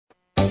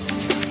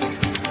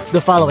The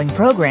following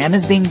program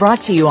is being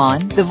brought to you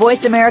on the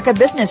Voice America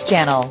Business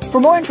Channel. For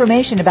more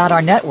information about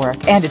our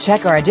network and to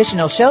check our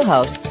additional show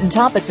hosts and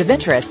topics of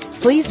interest,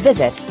 please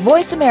visit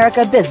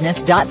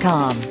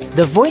voiceamericabusiness.com.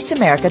 The Voice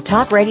America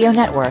Talk Radio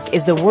Network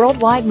is the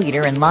worldwide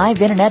leader in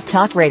live Internet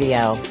talk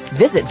radio.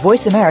 Visit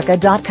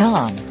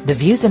voiceamerica.com. The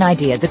views and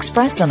ideas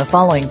expressed on the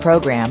following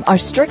program are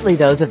strictly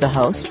those of the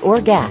host or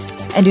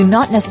guests and do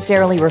not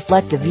necessarily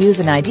reflect the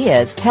views and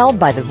ideas held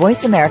by the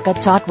Voice America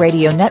Talk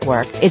Radio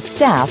Network, its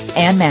staff,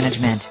 and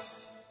management.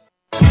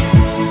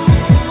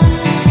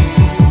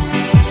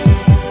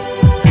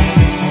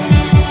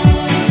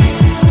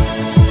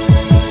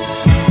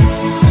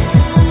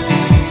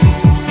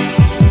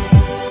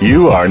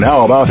 You are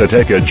now about to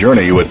take a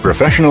journey with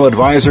professional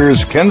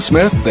advisors Ken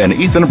Smith and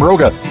Ethan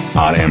Broga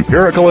on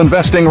Empirical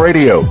Investing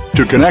Radio.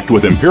 To connect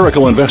with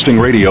Empirical Investing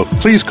Radio,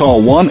 please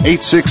call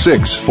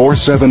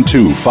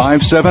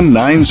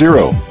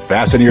 1-866-472-5790.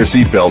 Fasten your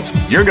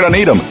seatbelts. You're going to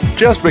need them.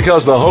 Just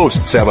because the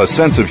hosts have a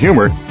sense of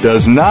humor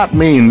does not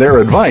mean their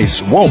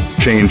advice won't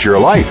change your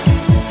life.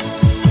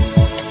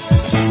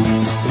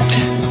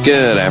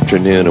 Good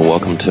afternoon and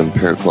welcome to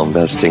Empirical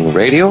Investing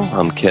Radio.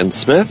 I'm Ken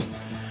Smith.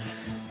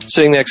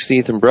 Sitting next to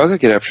Ethan Broga.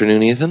 Good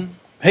afternoon, Ethan.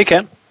 Hey,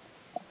 Ken.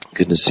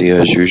 Good to see you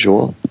as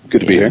usual.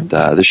 Good to be here.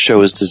 This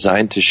show is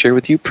designed to share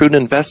with you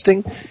prudent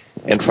investing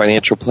and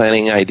financial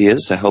planning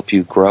ideas to help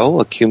you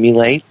grow,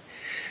 accumulate,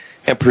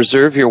 and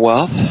preserve your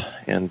wealth,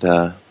 and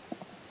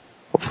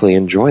hopefully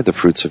enjoy the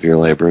fruits of your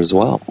labor as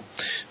well.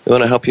 We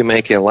want to help you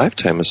make a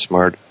lifetime of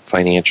smart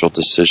financial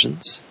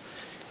decisions,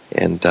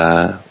 and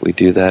we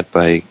do that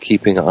by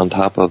keeping on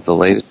top of the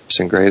latest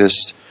and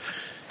greatest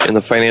in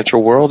the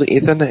financial world,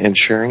 Ethan, and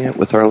sharing it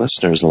with our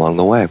listeners along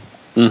the way.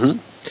 Mm-hmm. Why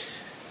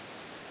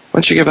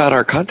don't you give out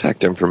our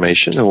contact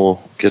information, and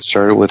we'll get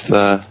started with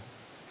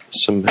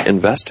some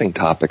investing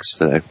topics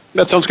today.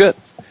 That sounds good.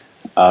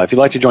 If you'd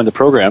like to join the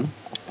program,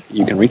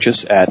 you can reach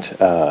us at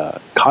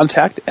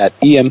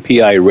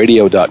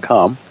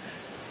contact@empiradio.com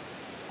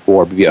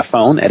or via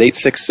phone at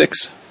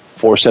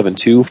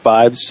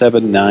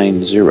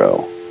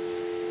 866-472-5790.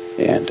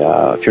 And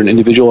if you're an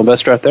individual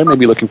investor out there,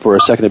 maybe looking for a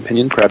second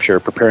opinion, perhaps you're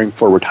preparing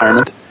for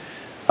retirement,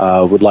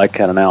 would like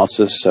an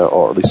analysis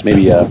or at least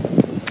maybe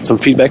some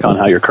feedback on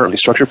how you're currently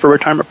structured for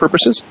retirement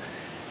purposes,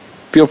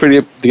 feel free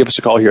to give us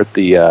a call here at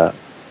the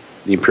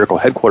Empirical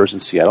headquarters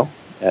in Seattle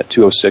at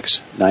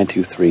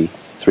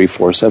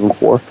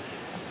 206-923-3474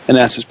 and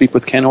ask to speak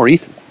with Ken or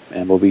Ethan,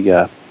 and we'll be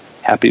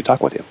happy to talk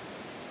with you.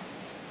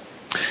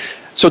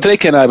 So today,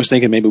 Ken, I was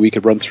thinking maybe we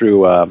could run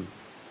through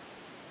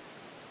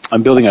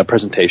I'm building a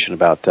presentation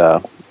about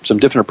some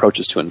different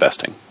approaches to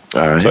investing.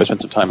 All right. So I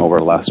spent some time over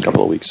the last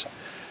couple of weeks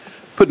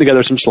putting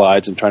together some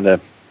slides and trying to,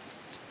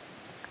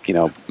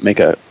 make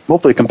a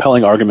hopefully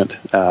compelling argument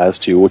as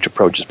to which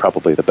approach is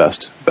probably the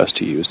best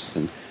to use.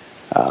 And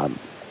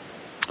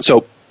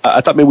so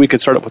I thought maybe we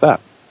could start up with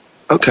that.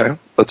 Okay,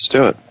 let's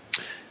do it.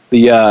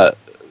 The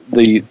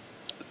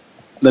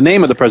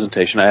name of the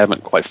presentation, I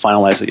haven't quite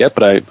finalized it yet,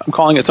 but I'm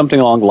calling it something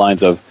along the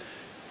lines of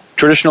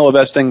traditional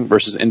investing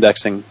versus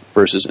indexing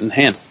versus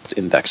enhanced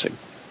indexing.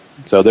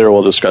 So there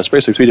we'll discuss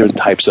basically three different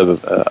types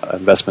of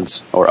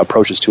investments or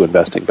approaches to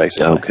investing,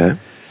 basically. Okay.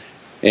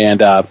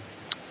 And I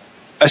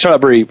start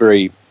out very,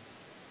 very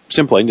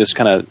simply and just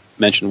kind of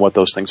mention what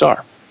those things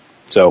are.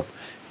 So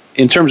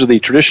in terms of the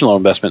traditional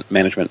investment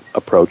management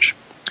approach,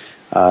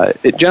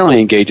 it generally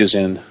engages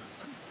in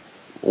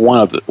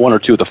one or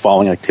two of the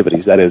following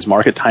activities. That is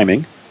market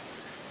timing,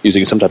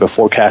 using some type of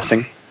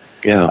forecasting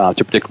to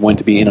predict when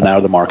to be in and out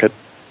of the market,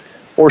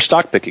 or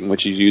stock picking,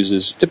 which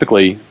uses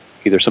typically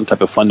either some type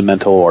of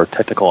fundamental or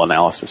technical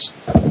analysis.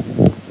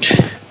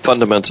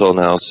 Fundamental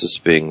analysis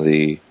being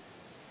the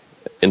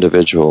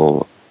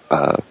individual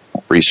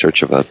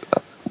research of a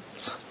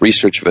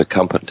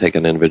company, take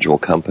an individual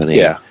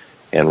company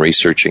and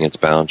researching its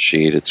balance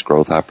sheet, its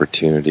growth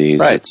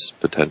opportunities, its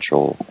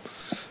potential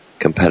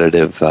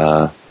competitive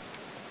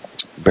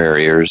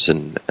barriers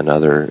and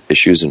other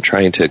issues, and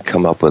trying to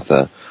come up with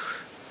a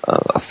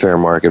fair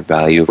market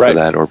value for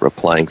that, or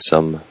applying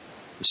some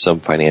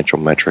financial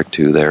metric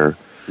to their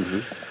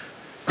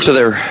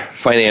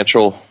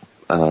financial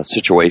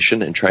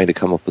situation, and trying to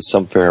come up with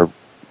some fair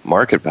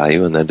market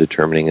value, and then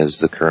determining is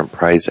the current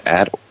price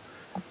at,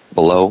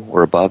 below,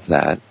 or above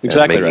that,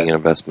 exactly, and making an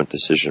investment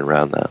decision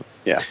around that.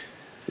 Yeah.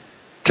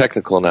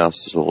 Technical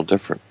analysis is a little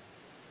different.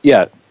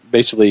 Yeah,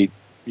 basically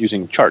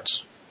using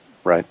charts,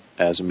 right,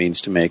 as a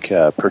means to make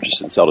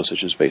purchase and sell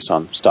decisions based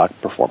on stock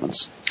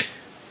performance.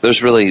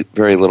 There's really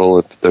very little,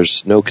 if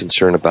there's no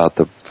concern about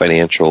the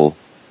financial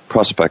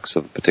prospects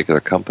of a particular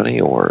company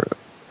or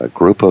a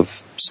group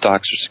of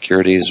stocks or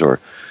securities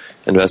or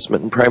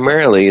investment, and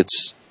primarily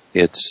it's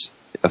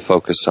a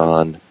focus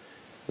on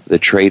the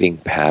trading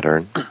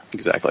pattern.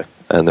 Exactly.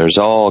 And there's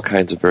all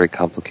kinds of very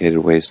complicated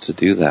ways to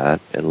do that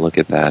and look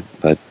at that,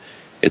 but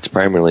it's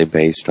primarily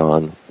based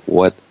on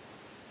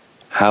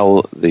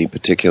how the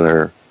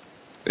particular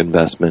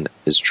investment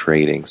is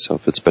trading. So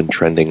if it's been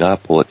trending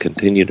up, will it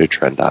continue to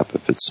trend up?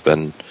 If it's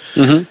been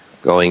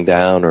going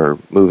down or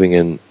moving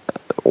in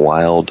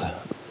wild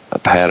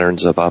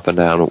patterns of up and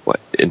down,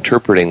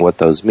 interpreting what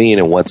those mean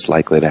and what's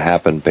likely to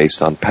happen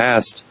based on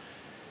past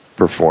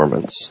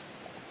performance.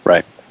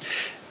 Right.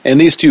 And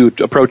these two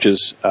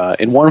approaches,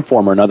 in one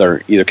form or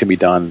another, either can be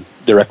done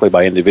directly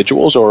by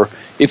individuals, or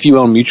if you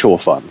own mutual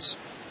funds,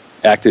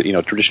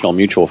 traditional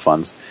mutual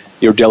funds,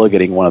 you're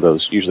delegating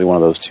usually one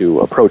of those two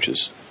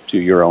approaches to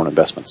your own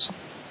investments.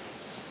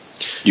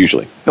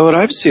 Usually. What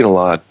I've seen a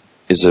lot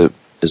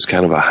is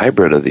kind of a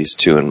hybrid of these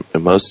two,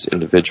 and most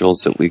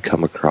individuals that we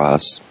come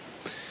across,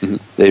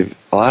 a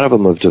lot of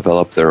them have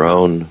developed their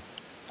own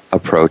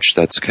approach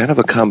that's kind of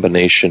a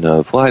combination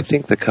of, well, I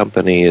think the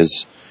company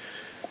is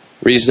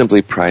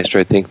reasonably priced, or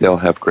I think they'll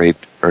have great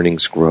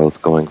earnings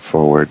growth going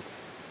forward.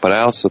 But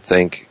I also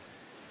think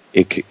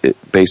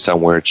based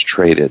on where it's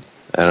traded.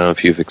 I don't know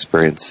if you've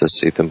experienced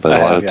this, Ethan, but a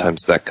lot of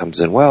times that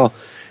comes in, well,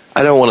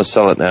 I don't want to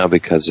sell it now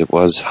because it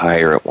was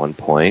higher at one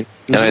point,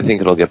 and I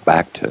think it'll get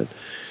back to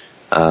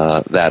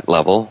that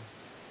level,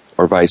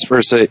 or vice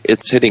versa.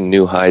 It's hitting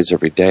new highs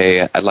every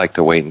day. I'd like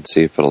to wait and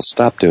see if it'll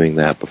stop doing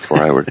that before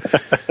I were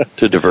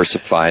to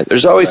diversify.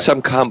 There's always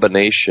some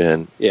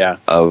combination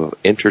of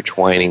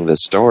intertwining the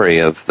story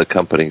of the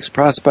company's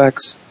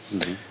prospects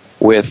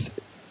with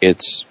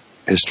its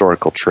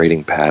historical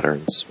trading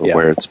patterns, or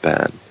where it's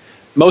been.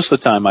 Most of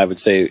the time, I would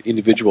say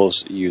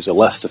individuals use a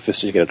less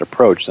sophisticated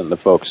approach than the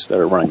folks that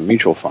are running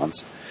mutual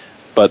funds.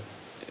 But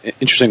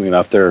interestingly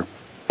enough, they're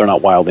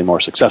not wildly more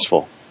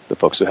successful, the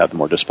folks who have the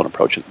more disciplined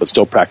approach, but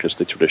still practice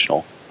the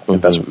traditional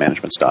investment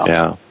management style.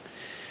 Yeah.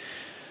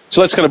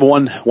 So that's kind of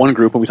one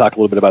group, and we talk a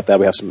little bit about that.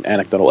 We have some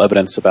anecdotal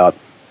evidence about,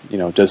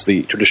 does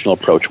the traditional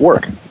approach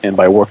work? And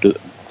by work,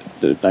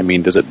 I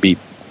mean, does it beat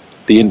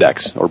the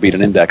index, or beat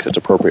an index that's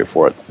appropriate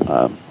for it,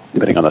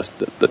 depending on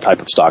the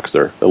type of stocks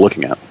they're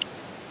looking at.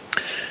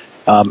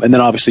 And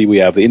then obviously we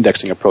have the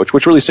indexing approach,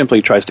 which really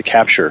simply tries to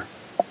capture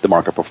the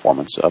market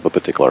performance of a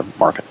particular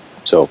market.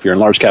 So if you're in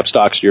large cap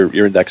stocks,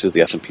 your index is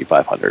the S&P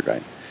 500,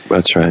 right?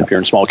 That's right. If you're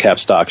in small cap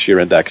stocks, your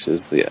index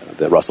is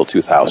the Russell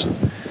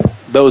 2000.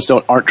 Those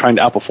aren't trying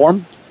to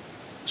outperform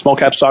small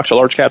cap stocks or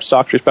large cap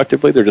stocks,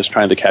 respectively. They're just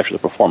trying to capture the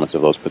performance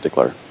of those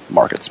particular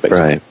markets,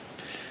 basically. Right.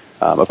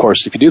 Of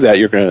course, if you do that,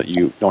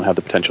 you don't have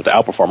the potential to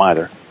outperform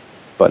either.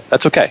 But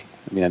that's okay.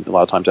 I mean, a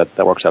lot of times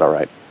that works out all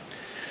right.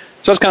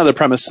 So that's kind of the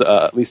premise,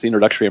 at least the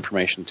introductory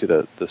information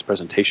to this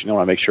presentation. I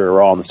want to make sure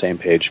we're all on the same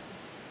page.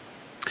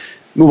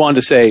 Move on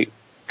to say,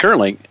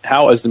 currently,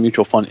 how is the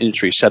mutual fund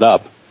industry set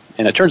up?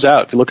 And it turns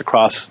out, if you look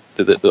across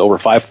the over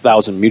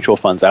 5,000 mutual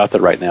funds out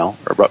there right now,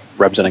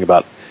 representing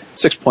about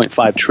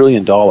 $6.5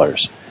 trillion,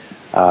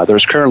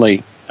 there's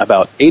currently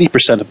about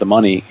 80% of the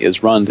money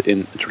is run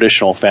in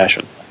traditional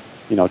fashion,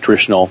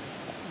 traditional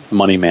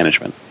money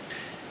management.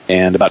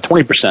 And about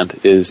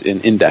 20% is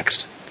in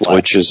indexed.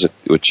 Which is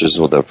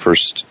the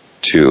first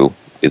two,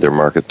 either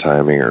market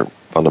timing or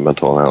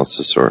fundamental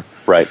analysis, or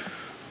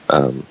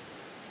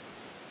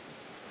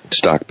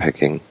stock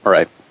picking. All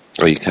right.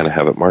 Or you kind of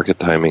have it market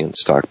timing and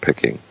stock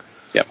picking.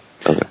 Yep.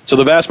 Okay. So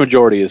the vast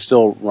majority is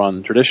still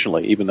run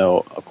traditionally, even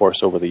though, of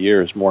course, over the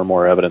years, more and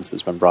more evidence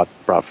has been brought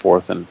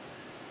forth and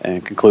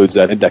concludes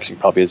that indexing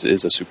probably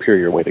is a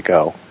superior way to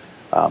go.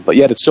 But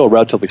yet it's still a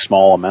relatively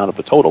small amount of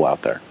the total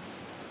out there,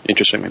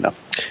 interestingly enough.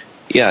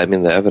 Yeah, I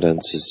mean, the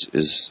evidence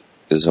is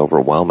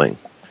overwhelming.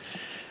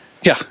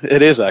 Yeah,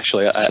 it is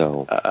actually.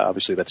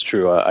 Obviously, that's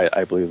true.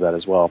 I believe that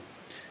as well.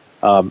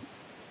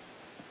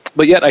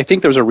 But yet, I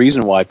think there's a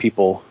reason why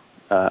people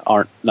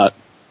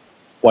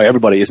why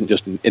everybody isn't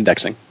just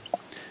indexing.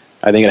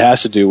 I think it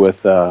has to do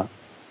with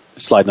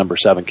slide number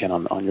 7, Ken,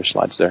 on your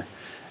slides there.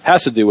 It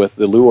has to do with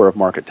the lure of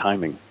market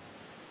timing.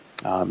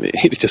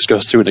 It just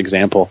goes through an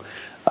example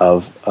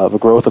of a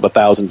growth of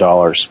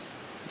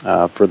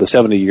 $1,000 for the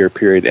 70-year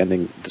period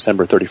ending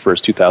December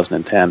 31st,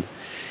 2010.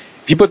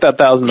 If you put that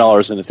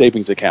 $1,000 in a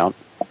savings account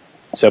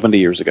 70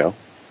 years ago,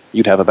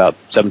 you'd have about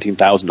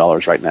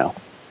 $17,000 right now.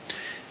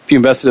 If you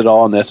invested it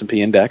all in the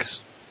S&P index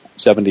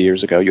 70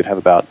 years ago, you'd have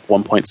about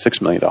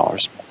 $1.6 million,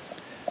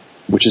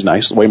 which is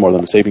nice, way more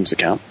than the savings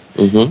account.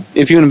 Mm-hmm.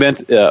 If you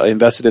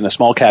invested in a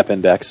small cap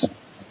index,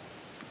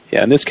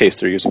 in this case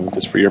they're using,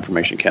 just for your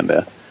information, Ken,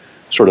 the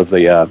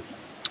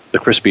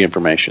crispy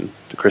information,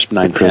 the CRSP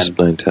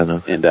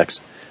 910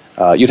 index,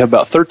 you'd have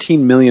about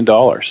 $13 million.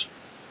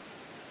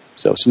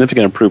 So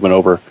significant improvement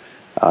over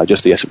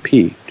just the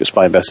S&P, just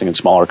by investing in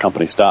smaller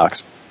company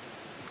stocks.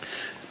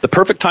 The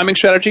perfect timing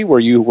strategy, where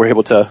you were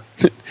able to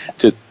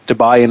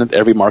buy in at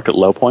every market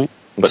low point,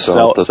 but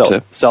sell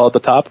at the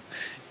top,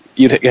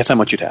 guess how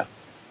much you'd have?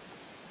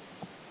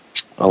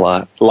 A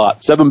lot.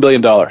 $7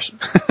 billion.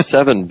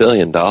 $7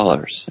 billion.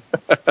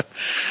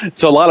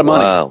 So a lot of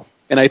money. Wow.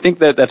 And I think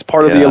that's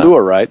part of the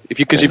allure, right?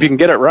 Because if you can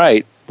get it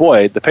right,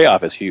 boy, the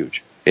payoff is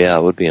huge. Yeah,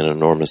 it would be an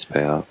enormous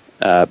payoff.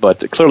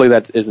 But clearly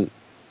that is a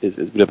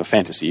bit of a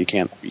fantasy. You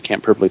can't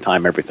perfectly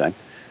time everything.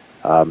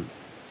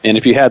 And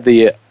if you had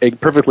a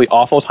perfectly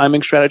awful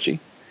timing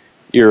strategy,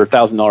 your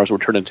 $1,000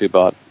 would turn into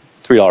about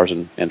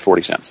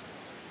 $3.40.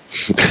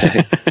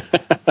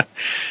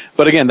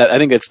 But again, I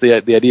think it's the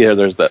idea here.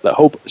 There's the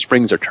hope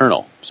springs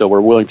eternal. So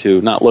we're willing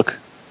to not look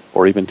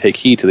or even take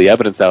heed to the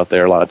evidence out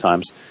there a lot of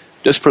times,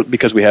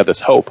 because we have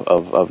this hope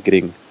of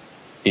getting,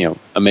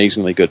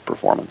 amazingly good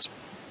performance.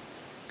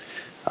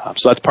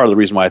 So that's part of the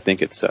reason why I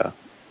think it's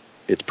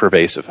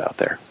pervasive out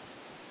there.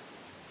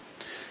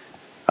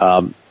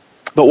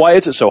 But why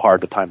is it so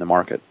hard to time the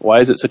market? Why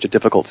is it such a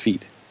difficult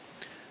feat?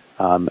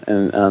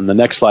 And on the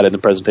next slide in the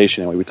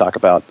presentation, we talk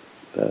about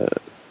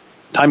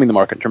timing the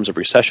market in terms of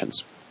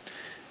recessions.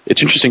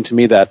 It's interesting to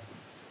me that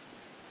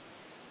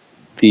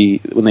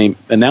when they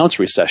announce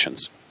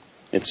recessions,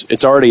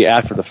 it's already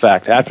after the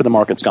fact, after the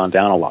market's gone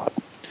down a lot.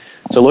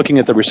 So looking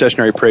at the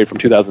recessionary period from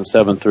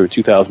 2007 through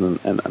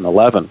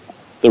 2011,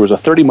 there was a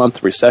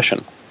 30-month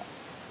recession.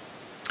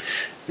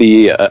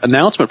 The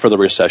announcement for the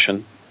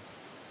recession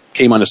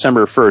came on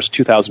December 1st,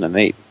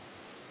 2008.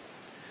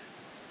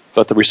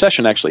 But the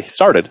recession actually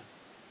started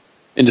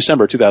in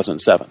December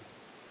 2007.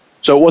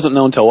 So it wasn't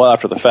known until well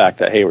after the fact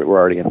that, hey, we're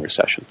already in a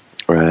recession.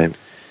 Right.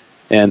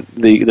 And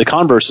the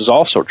converse is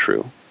also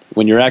true.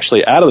 When you're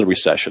actually out of the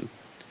recession,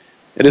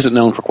 it isn't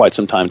known for quite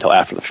some time until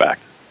after the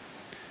fact.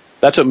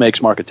 That's what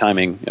makes market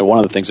timing, and one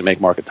of the things that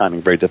make market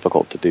timing very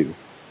difficult to do,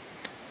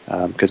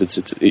 because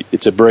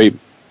it's a very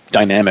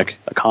dynamic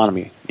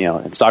economy,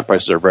 and stock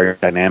prices are very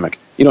dynamic.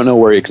 You don't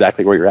know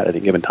exactly where you're at any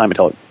given time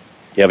until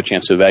you have a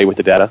chance to evaluate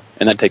the data,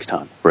 and that takes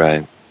time.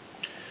 Right.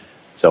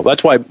 So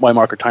that's why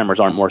market timers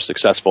aren't more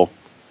successful.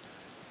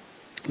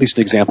 At least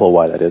an example of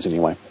why that is,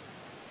 anyway.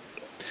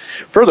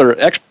 Further,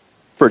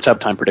 experts have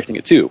time predicting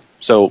it too.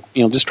 So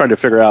just trying to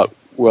figure out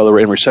whether we're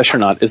in recession or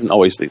not isn't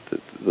always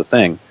the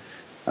thing.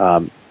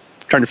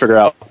 Trying to figure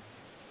out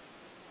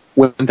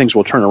when things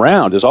will turn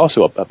around is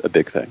also a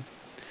big thing.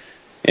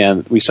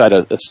 And we cite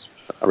a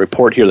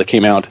report here that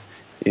came out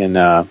in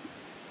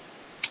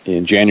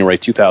January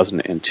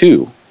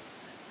 2002,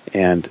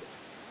 and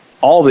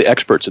all the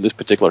experts in this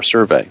particular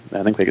survey,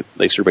 I think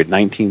they surveyed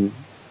 19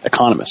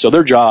 economists. So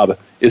their job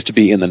is to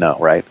be in the know,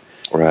 right?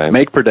 Right.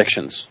 Make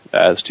predictions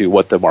as to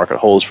what the market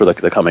holds for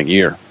the coming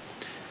year.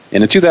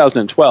 And in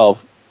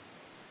 2012,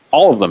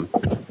 all of them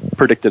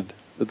predicted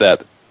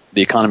that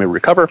the economy would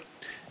recover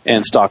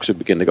and stocks would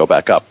begin to go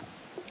back up.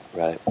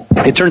 Right.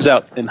 It turns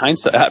out, in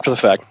hindsight, after the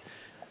fact,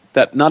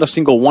 that not a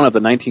single one of the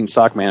 19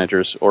 stock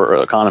managers,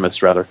 or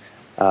economists rather,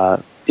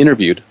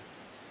 interviewed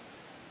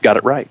got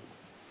it right.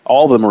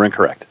 All of them were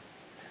incorrect.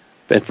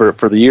 And for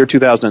the year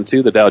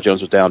 2002, the Dow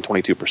Jones was down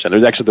 22%. It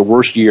was actually the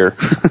worst year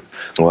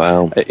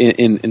Wow.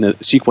 in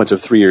a sequence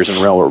of 3 years in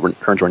a row where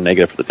returns were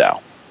negative for the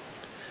Dow.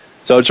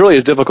 So it's really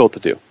difficult to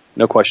do.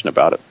 No question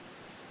about it.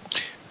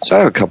 So I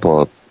have a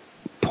couple of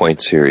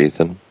points here,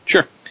 Ethan.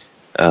 Sure.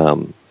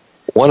 One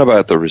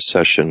about the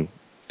recession.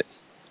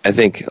 I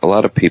think a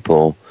lot of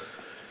people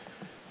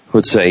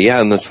would say, yeah,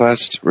 in this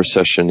last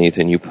recession,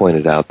 Ethan, you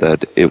pointed out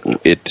that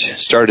it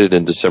started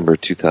in December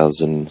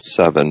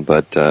 2007,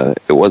 but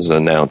it wasn't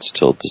announced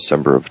till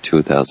December of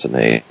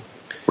 2008.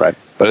 Right.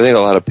 But I think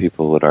a lot of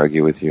people would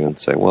argue with you and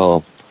say,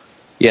 well,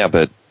 yeah,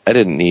 but I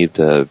didn't need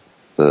the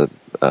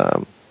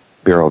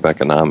Bureau of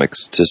Economic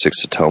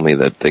Statistics to tell me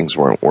that things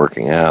weren't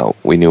working out.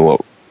 We knew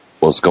what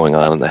was going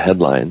on in the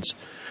headlines.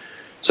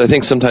 So I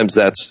think sometimes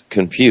that's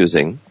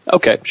confusing.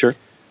 Okay, sure.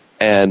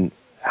 And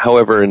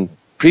however, in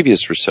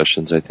previous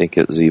recessions, I think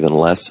it was even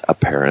less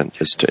apparent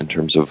in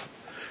terms of,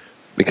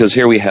 because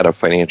here we had a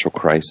financial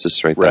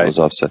crisis, right? That was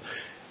offset.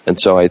 And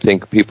so I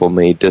think people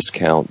may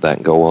discount that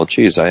and go, well,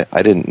 geez, I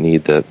didn't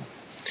need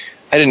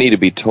to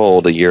be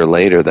told a year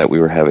later that we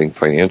were having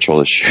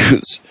financial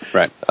issues.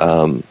 Right.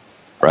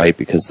 Right,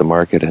 because the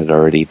market had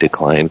already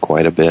declined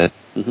quite a bit.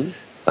 Mm-hmm.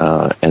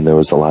 And there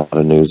was a lot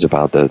of news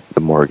about the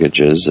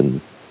mortgages and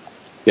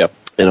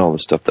and all the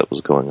stuff that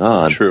was going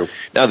on. True.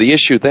 Now, the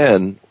issue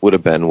then would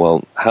have been,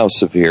 well, how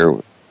severe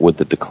would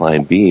the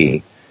decline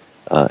be?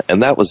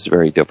 And that was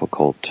very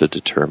difficult to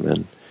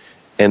determine.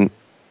 And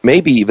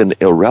maybe even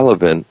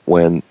irrelevant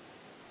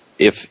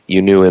if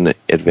you knew in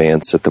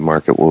advance that the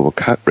market will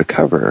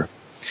recover.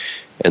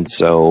 And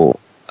so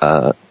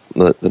the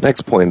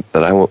next point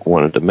that I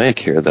wanted to make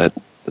here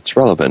that's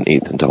relevant,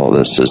 Ethan, to all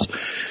this is,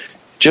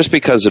 just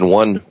because in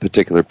one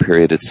particular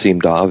period it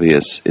seemed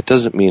obvious, it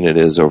doesn't mean it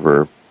is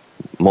over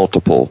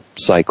multiple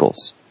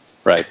cycles.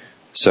 Right.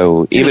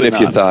 So even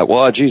if you thought,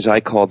 well, geez, I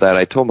called that,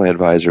 I told my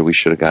advisor we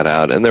should have got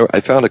out. And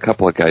I found a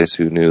couple of guys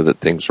who knew that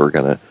things were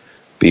going to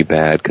be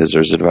bad, because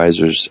there's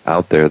advisors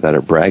out there that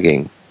are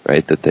bragging,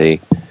 right, that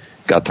they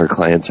got their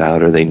clients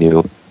out, or they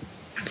knew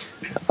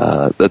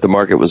that the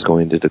market was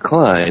going to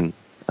decline.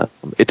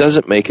 It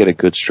doesn't make it a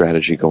good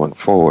strategy going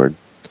forward,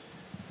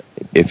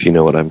 if you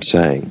know what I'm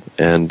saying.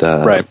 And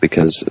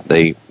because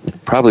they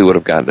probably would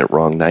have gotten it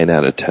wrong 9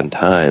 out of 10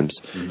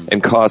 times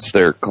and cost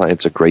their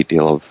clients a great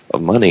deal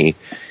of money.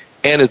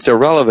 And it's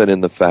irrelevant in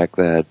the fact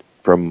that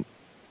from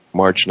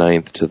March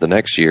 9th to the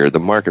next year, the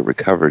market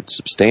recovered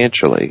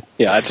substantially.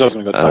 Yeah, that's what I was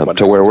going to go talk about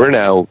to where we're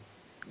now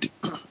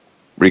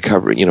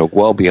recovering,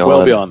 well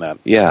beyond that.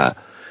 Yeah.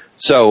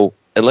 So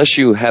unless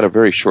you had a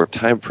very short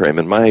time frame,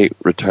 in my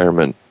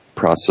retirement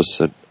process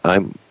that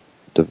I'm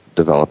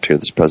developed here,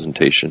 this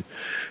presentation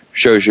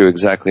shows you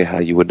exactly how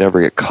you would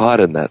never get caught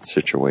in that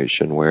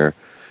situation where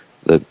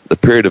the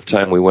period of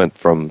time we went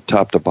from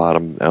top to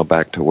bottom now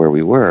back to where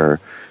we were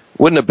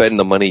wouldn't have been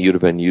the money you'd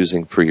have been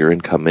using for your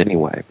income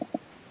anyway.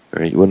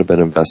 Right? You wouldn't have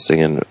been investing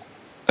in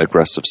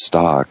aggressive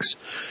stocks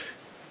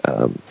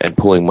and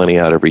pulling money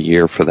out every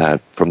year from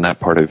that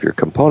part of your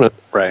component.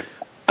 Right.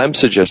 I'm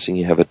suggesting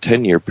you have a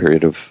 10-year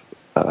period of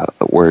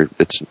where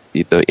it's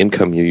the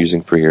income you're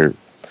using for your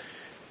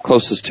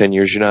closest 10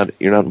 years. You're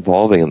not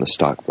involving in the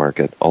stock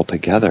market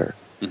altogether,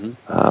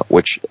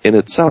 which in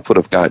itself would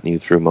have gotten you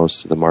through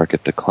most of the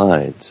market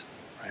declines.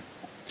 Right.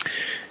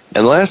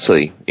 And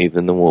lastly,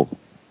 even then we'll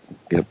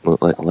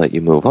let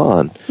you move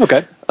on.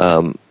 Okay.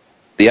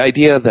 The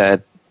idea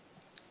that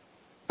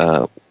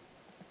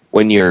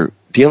when you're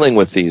dealing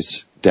with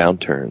these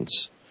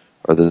downturns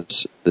or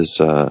this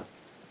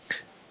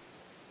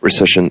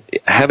recession,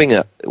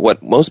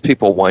 what most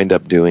people wind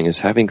up doing is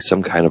having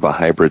some kind of a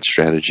hybrid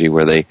strategy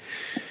where they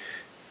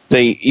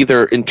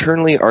either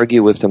internally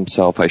argue with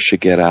themselves, I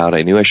should get out,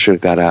 I knew I should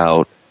have got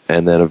out,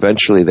 and then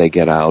eventually they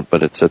get out,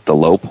 but it's at the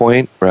low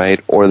point, right?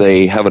 Or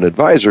they have an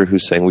advisor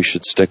who's saying we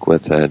should stick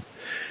with it,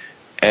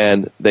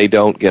 and they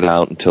don't get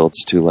out until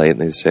it's too late,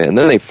 and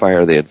then they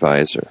fire the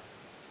advisor,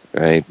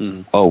 right?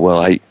 Mm. Oh,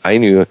 well, I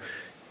knew.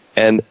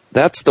 And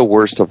that's the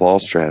worst of all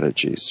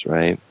strategies,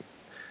 right?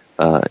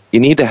 You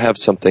need to have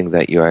something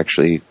that you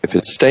actually, if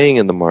it's staying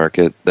in the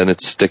market, then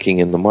it's sticking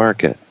in the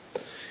market.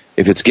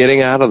 If it's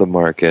getting out of the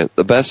market,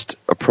 the best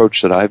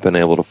approach that I've been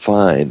able to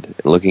find,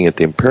 looking at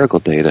the empirical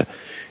data,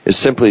 is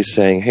simply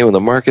saying, hey, when the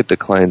market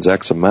declines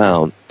X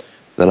amount,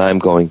 then I'm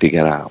going to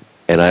get out.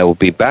 And I will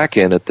be back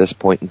in at this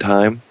point in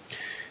time.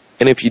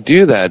 And if you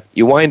do that,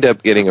 you wind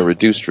up getting a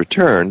reduced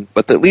return,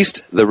 but at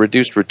least the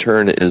reduced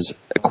return is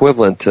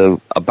equivalent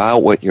to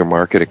about what your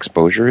market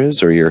exposure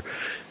is, or your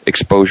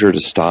exposure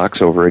to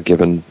stocks over a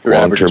given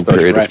long-term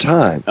period of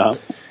time.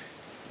 Uh-huh.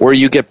 Where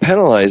you get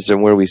penalized,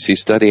 and where we see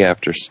study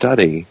after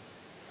study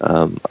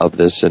of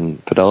this,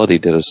 and Fidelity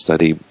did a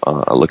study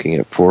looking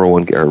at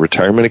 401 or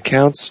retirement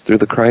accounts through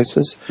the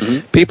crisis.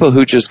 Mm-hmm. People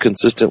who just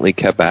consistently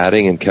kept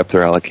adding and kept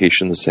their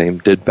allocation the same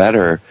did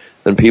better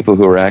than people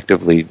who were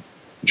actively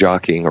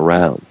jockeying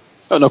around.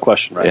 Oh, no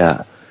question, right?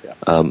 Yeah.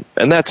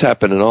 And that's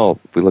happened in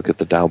all. If we look at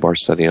the Dow Bar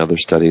study and other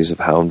studies of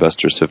how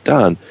investors have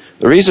done,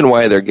 the reason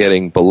why they're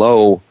getting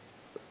below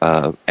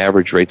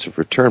average rates of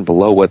return,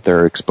 below what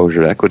their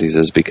exposure to equities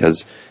is,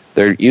 because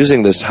they're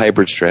using this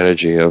hybrid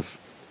strategy of,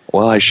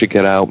 well, I should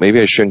get out, maybe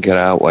I shouldn't get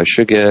out, well, I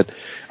should get.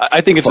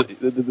 I think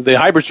the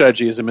hybrid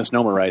strategy is a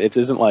misnomer, right? It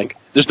isn't like,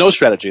 there's no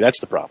strategy, that's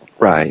the problem.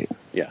 Right.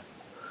 Yeah.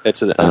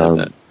 That's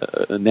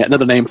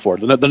another name for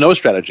it. The no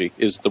strategy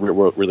is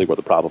really where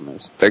the problem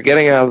is. They're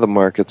getting out of the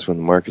markets when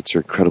the markets are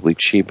incredibly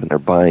cheap, and they're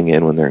buying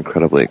in when they're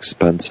incredibly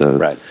expensive.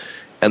 Right.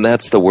 And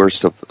that's the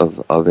worst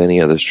of any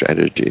other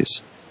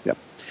strategies. Yeah.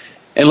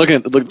 And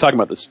talking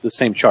about the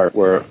same chart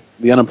where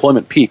the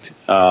unemployment peaked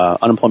in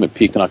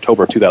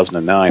October of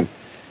 2009.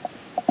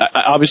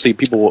 Obviously,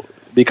 the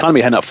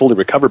economy had not fully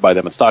recovered by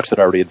then, and stocks had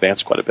already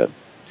advanced quite a bit.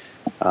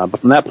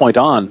 But from that point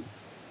on,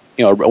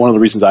 one of the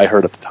reasons I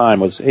heard at the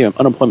time was, hey,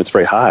 unemployment's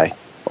very high.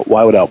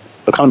 Why would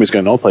economy's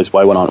going to no place?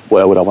 Why would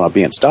I want to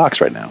be in stocks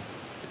right now?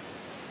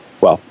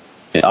 Well,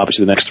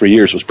 obviously the next 3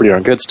 years was pretty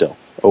darn good still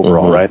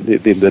overall, right?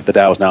 The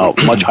Dow is now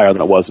much higher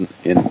than it was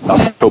in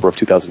October of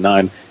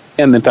 2009,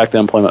 and in fact the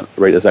unemployment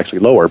rate is actually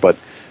lower, but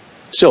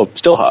still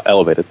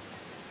elevated.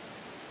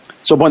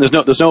 So,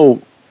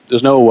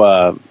 there's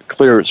no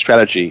clear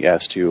strategy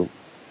as to,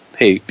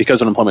 hey,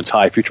 because unemployment's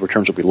high, future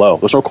returns will be low.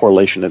 There's no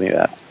correlation to any of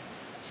that.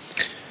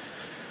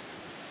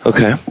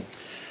 Okay.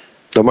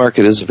 The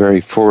market is a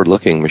very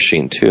forward-looking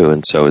machine too,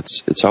 and so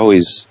it's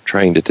always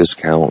trying to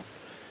discount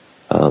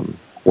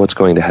what's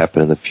going to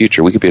happen in the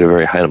future. We could be at a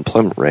very high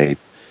unemployment rate,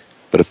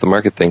 but if the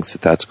market thinks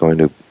that that's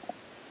going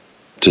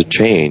to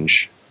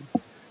change,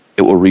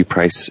 it will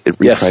reprice. It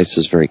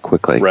reprices very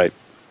quickly. Right.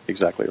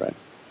 Exactly right.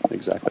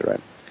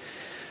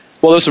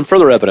 Well, there's some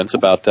further evidence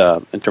about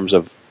in terms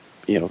of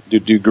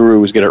do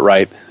gurus get it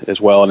right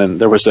as well, and then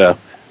there was a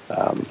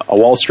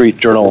Wall Street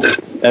Journal.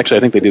 Actually, I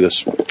think they do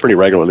this pretty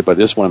regularly, but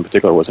this one in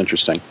particular was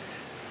interesting.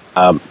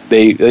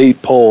 They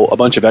poll a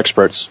bunch of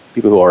experts,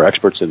 people who are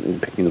experts in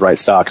picking the right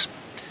stocks.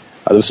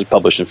 This was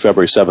published in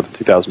February 7th,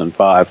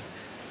 2005.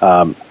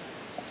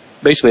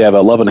 Basically, they have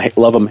a love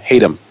 'em,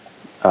 hate 'em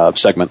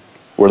segment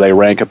where they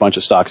rank a bunch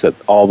of stocks that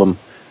all of them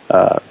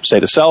say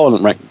to sell,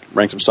 and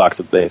rank some stocks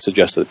that they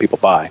suggest that people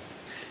buy.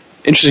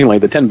 Interestingly,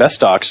 the 10 best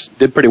stocks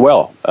did pretty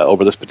well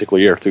over this particular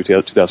year through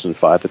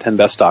 2005. The 10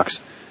 best stocks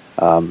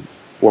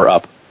were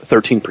up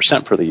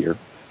 13% for the year,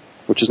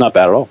 which is not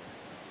bad at all.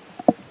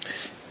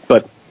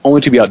 But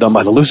only to be outdone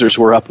by the losers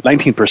who were up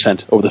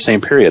 19% over the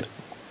same period.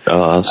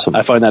 Awesome.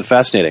 I find that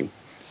fascinating.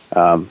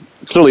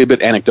 Clearly a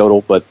bit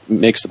anecdotal, but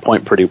makes the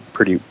point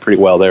pretty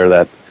well there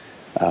that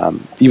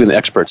even the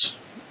experts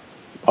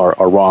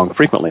are wrong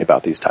frequently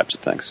about these types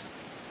of things.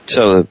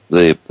 So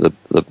the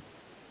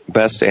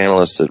best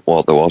analysts that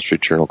the Wall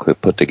Street Journal could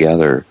put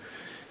together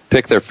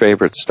pick their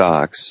favorite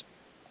stocks,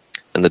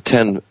 and the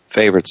 10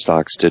 favorite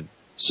stocks did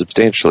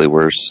substantially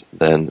worse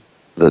than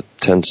the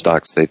 10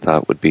 stocks they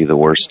thought would be the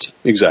worst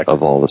exactly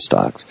of all the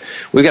stocks.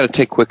 We've got to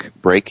take a quick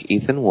break,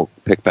 Ethan. We'll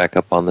pick back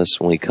up on this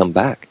when we come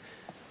back.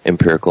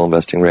 Empirical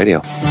Investing Radio.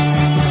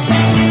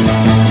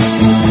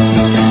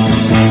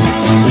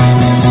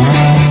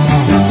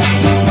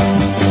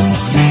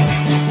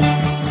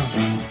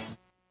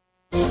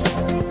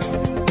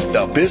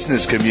 The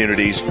business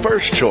community's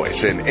first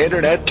choice in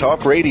Internet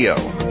Talk Radio.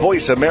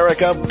 Voice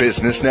America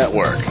Business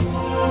Network.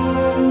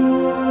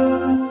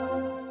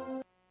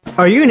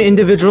 Are you an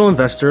individual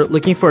investor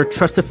looking for a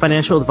trusted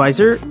financial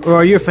advisor, or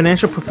are you a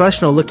financial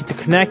professional looking to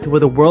connect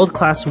with a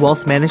world-class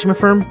wealth management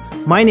firm?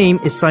 My name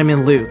is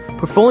Simon Liu,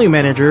 portfolio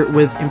manager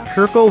with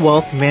Empirical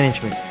Wealth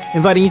Management,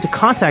 inviting you to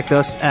contact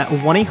us at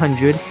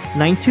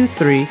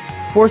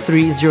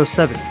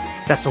 1-800-923-4307.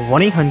 That's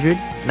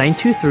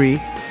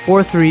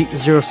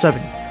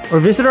 1-800-923-4307.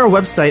 Or visit our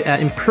website at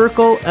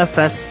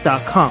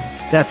empiricalfs.com.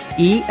 That's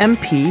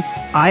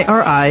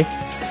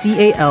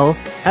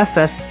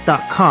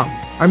EMPIRICALFS.com.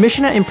 Our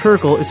mission at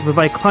Empirical is to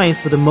provide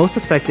clients with the most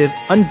effective,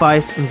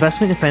 unbiased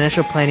investment and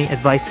financial planning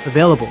advice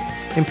available.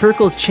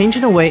 Empirical is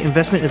changing the way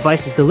investment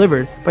advice is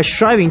delivered by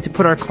striving to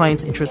put our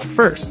clients' interests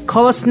first.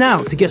 Call us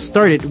now to get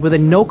started with a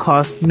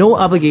no-cost,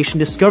 no-obligation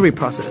discovery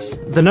process.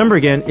 The number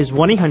again is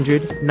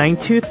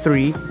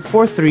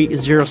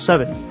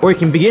 1-800-923-4307. Or you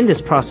can begin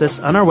this process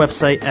on our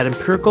website at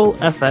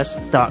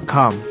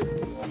empiricalfs.com.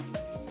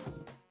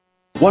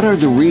 What are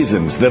the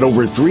reasons that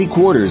over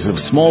 3/4 of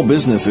small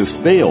businesses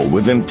fail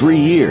within 3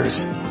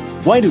 years?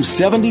 Why do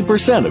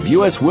 70% of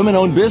U.S.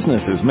 women-owned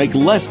businesses make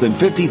less than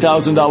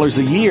 $50,000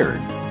 a year?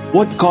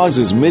 What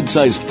causes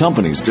mid-sized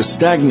companies to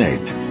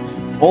stagnate?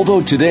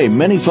 Although today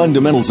many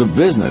fundamentals of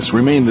business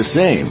remain the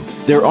same,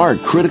 there are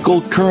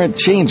critical current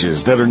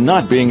changes that are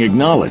not being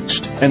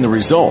acknowledged, and the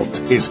result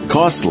is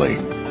costly.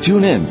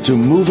 Tune in to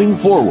Moving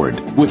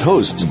Forward with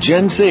host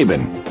Jen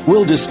Sabin.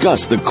 We'll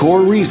discuss the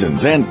core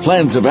reasons and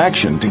plans of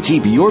action to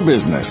keep your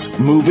business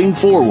moving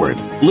forward.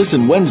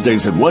 Listen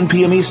Wednesdays at 1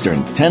 p.m.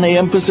 Eastern, 10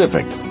 a.m.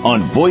 Pacific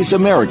on Voice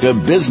America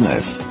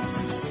Business.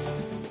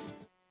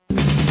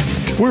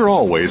 We're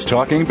always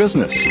talking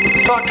business.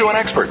 Talk to an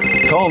expert.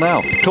 Call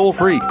now, toll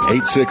free,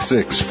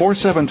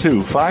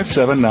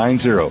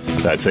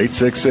 866-472-5790. That's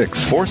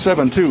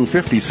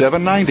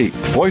 866-472-5790.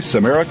 Voice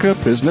America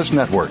Business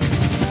Network.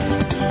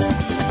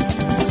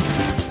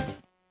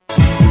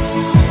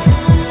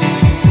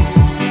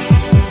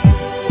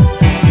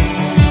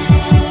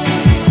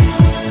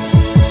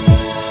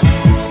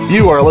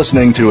 You are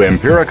listening to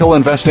Empirical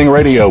Investing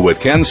Radio with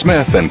Ken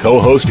Smith and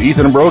co-host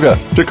Ethan Broga.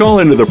 To call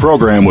into the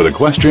program with a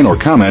question or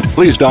comment,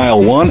 please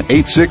dial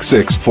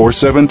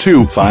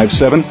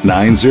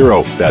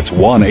 1-866-472-5790. That's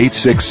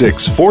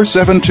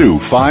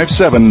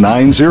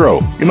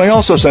 1-866-472-5790. You may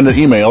also send an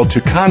email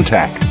to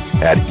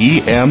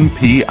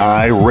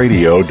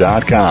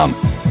contact@empiradio.com.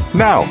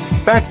 Now,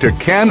 back to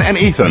Ken and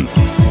Ethan.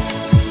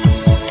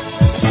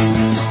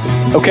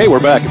 Okay, we're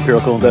back.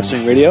 Empirical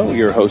Investing Radio.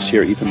 Your host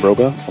here, Ethan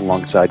Broga,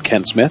 alongside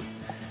Ken Smith.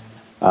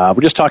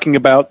 We're just talking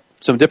about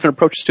some different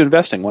approaches to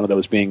investing. One of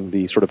those being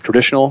the sort of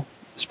traditional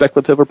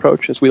speculative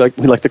approach, as we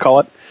like to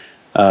call it,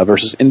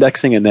 versus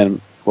indexing, and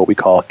then what we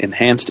call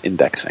enhanced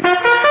indexing. Oh,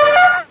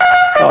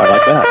 I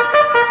like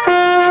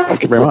that.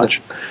 Thank you very much.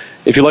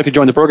 If you'd like to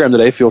join the program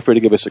today, feel free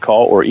to give us a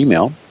call or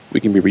email. We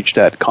can be reached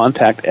at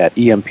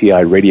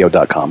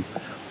contact@empiradio.com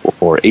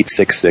or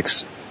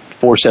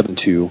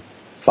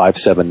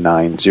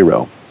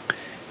 866-472-5790.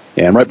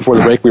 And right before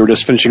the break, we were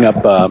just finishing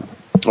up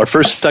our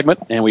first segment,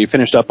 and we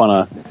finished up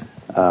on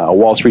a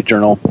Wall Street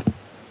Journal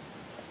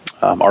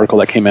article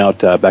that came out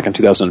back in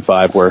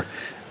 2005, where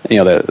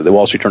the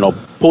Wall Street Journal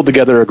pulled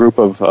together a group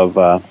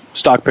of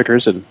stock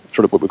pickers and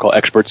sort of what we call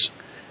experts,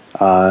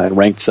 and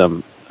ranked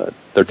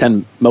their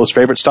 10 most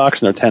favorite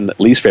stocks and their 10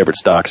 least favorite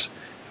stocks.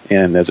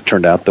 And as it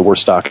turned out, the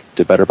worst stock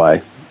did better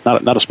by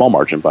not a small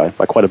margin, by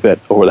quite a bit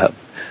over that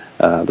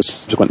the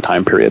subsequent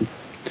time period.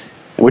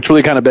 Which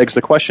really kind of begs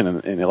the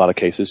question in a lot of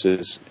cases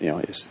is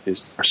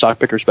are stock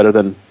pickers better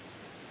than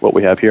what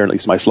we have here, at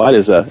least my slide,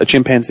 is a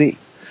chimpanzee?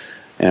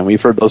 And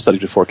we've heard those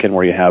studies before, Ken,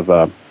 where you have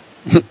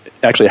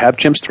actually have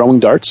chimps throwing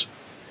darts,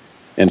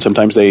 and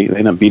sometimes they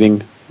end up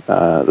beating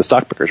the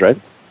stock pickers, right?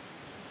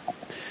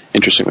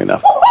 Interestingly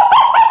enough.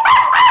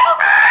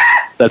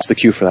 That's the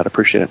cue for that.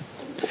 Appreciate it.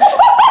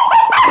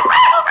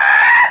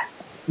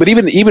 But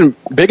even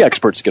big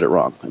experts get it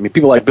wrong. I mean,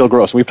 people like Bill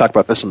Gross, and we've talked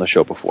about this on the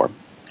show before.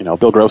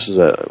 Bill Gross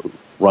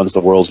runs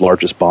the world's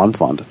largest bond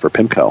fund for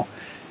PIMCO,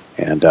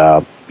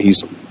 and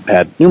he's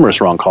had numerous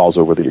wrong calls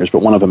over the years,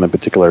 but one of them in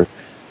particular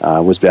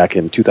was back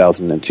in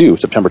 2002,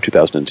 September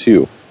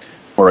 2002.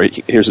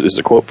 Here's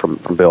a quote from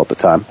Bill at the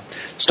time.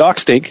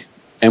 "Stocks stink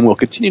and will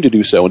continue to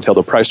do so until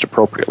they're priced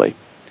appropriately."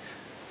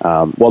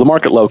 Well, the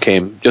market low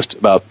came just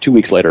about 2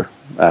 weeks later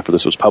after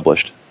this was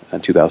published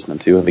in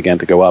 2002 and began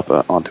to go up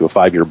onto a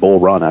 5-year bull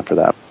run after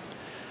that.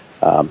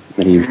 And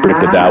he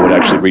predicted Dow would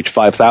actually reach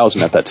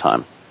 5,000 at that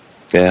time.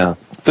 Yeah.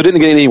 So it didn't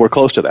get anywhere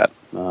close to that,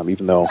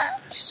 even though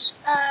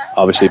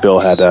obviously Bill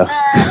had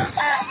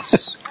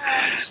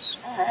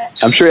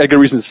I'm sure he had good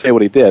reasons to say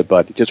what he did,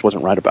 but he just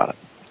wasn't right about it.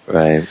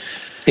 Right.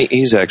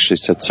 He's actually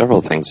said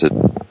several things that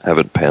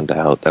haven't panned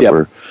out that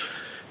were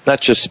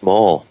not just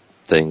small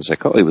things,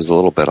 like, oh, he was a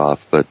little bit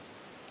off, but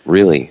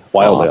really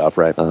wildly off,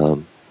 right?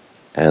 And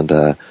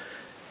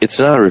it's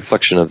not a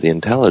reflection of the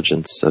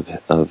intelligence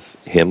of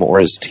him or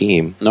his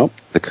team. Nope.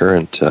 The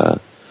current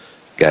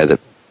guy that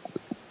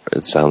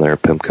is down there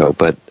at PIMCO,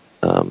 but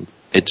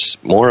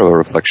it's more of a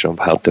reflection of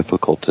how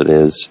difficult it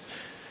is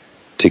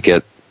to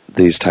get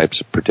these types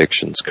of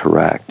predictions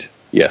correct.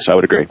 Yes, I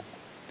would agree.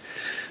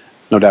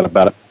 No doubt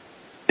about it.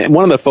 And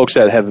one of the folks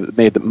that have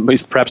made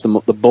perhaps the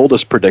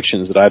boldest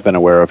predictions that I've been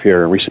aware of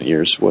here in recent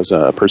years was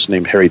a person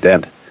named Harry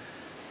Dent,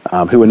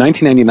 who in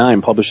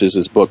 1999 publishes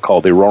this book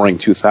called The Roaring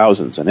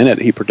 2000s, and in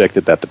it he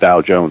predicted that the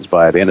Dow Jones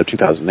by the end of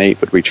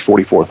 2008 would reach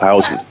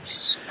 44,000.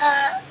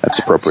 That's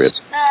appropriate.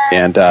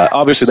 And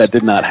obviously that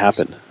did not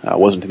happen.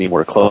 Wasn't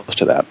anywhere close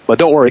to that. But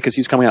don't worry, because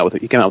he came out with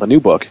a new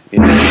book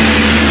in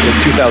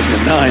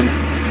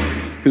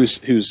 2009,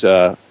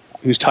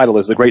 whose title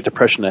is The Great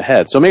Depression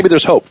Ahead. So maybe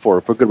there's hope for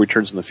good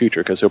returns in the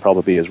future, because he'll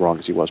probably be as wrong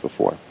as he was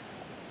before.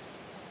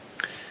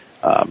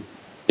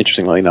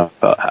 Interestingly enough,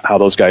 how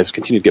those guys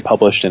continue to get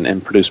published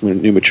and produce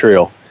new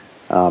material.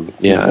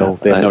 They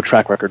have no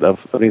track record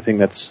of anything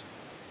that's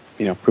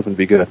proven to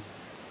be good.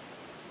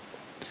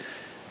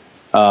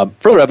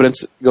 Further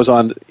evidence goes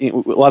on. A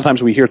lot of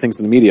times we hear things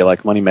in the media,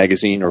 like Money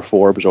Magazine or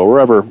Forbes or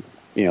wherever.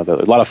 A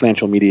lot of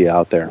financial media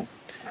out there,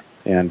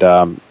 and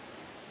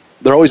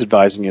they're always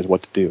advising you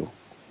what to do.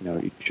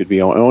 You should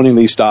be owning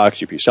these stocks,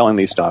 you should be selling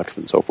these stocks,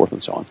 and so forth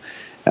and so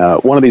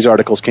on. One of these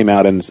articles came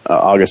out in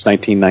August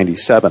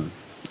 1997.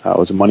 It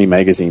was a Money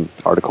Magazine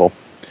article,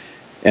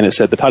 and it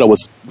said, the title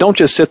was, "Don't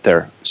Just Sit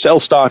There, Sell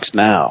Stocks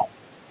Now,"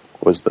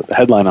 was the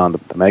headline on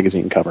the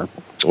magazine cover.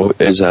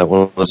 Is that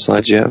one of the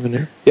slides you have in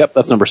here? Yep,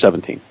 that's number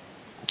 17.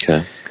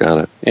 Okay, got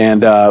it.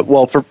 And,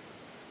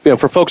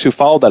 for folks who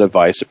followed that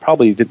advice, it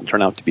probably didn't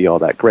turn out to be all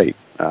that great.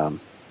 I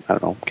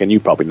don't know, Ken, you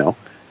probably know,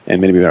 and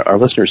maybe our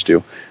listeners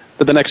do,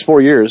 that the next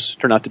 4 years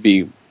turned out to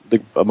be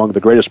among the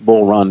greatest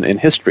bull run in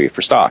history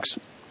for stocks,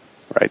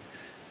 right?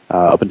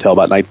 Up until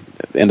about the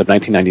end of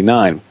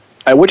 1999,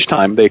 at which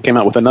time they came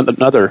out with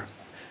another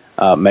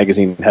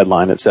magazine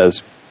headline that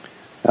says,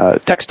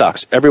 tech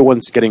stocks,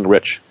 everyone's getting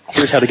rich.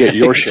 Here's how to get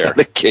your share. How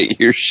to get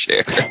your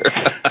share.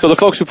 So the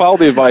folks who followed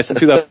the advice in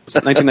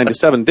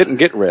 1997 didn't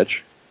get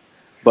rich,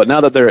 but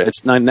now that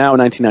it's now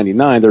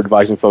 1999, they're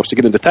advising folks to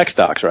get into tech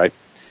stocks, right?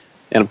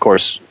 And of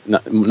course,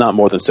 not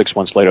more than 6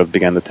 months later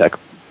began the tech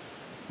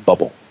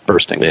bubble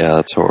bursting. Yeah,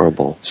 that's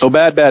horrible. So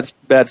bad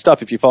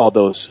stuff if you followed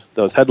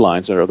those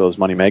headlines or those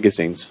Money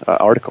Magazine's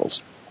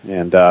articles.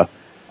 And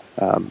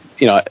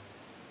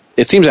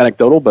it seems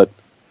anecdotal, but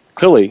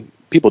clearly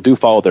people do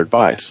follow their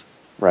advice,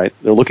 right?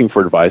 They're looking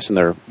for advice, and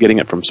they're getting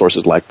it from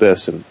sources like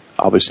this, and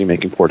obviously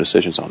making poor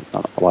decisions on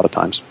a lot of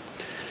times.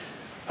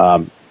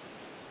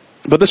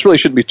 But this really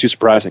shouldn't be too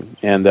surprising.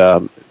 And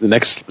the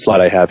next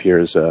slide I have here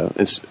is a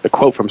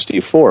quote from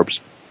Steve Forbes,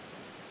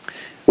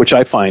 which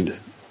I find,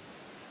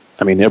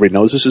 everybody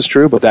knows this is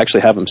true, but to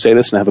actually have him say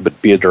this and have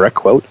it be a direct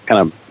quote,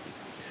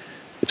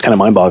 it's kind of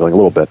mind-boggling a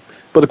little bit.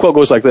 But the quote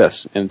goes like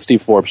this, and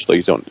Steve Forbes,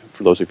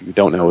 for those of you who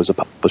don't know, is a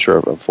publisher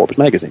of Forbes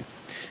magazine.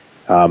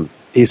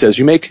 He says,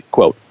 you make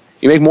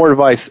more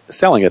advice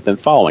selling it than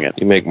following it.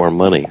 You make more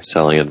money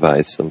selling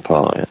advice than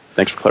following it.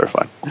 Thanks for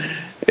clarifying.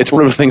 It's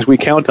one of the things we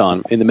count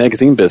on in the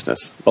magazine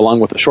business, along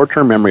with the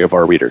short-term memory of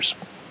our readers.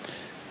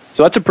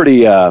 So that's a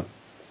pretty, that's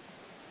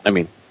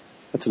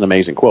an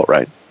amazing quote,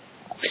 right?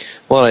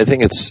 Well, I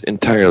think it's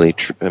entirely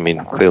true.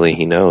 Clearly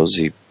he knows.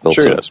 He built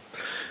sure it. Does.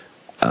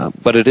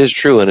 But it is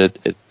true, and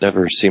it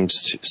never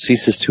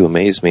ceases to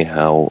amaze me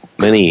how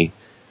many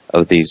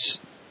of these.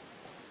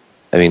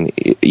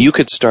 You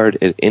could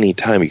start at any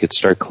time. You could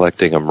start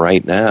collecting them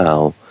right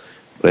now,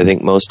 but I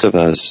think most of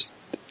us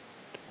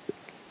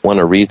want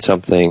to read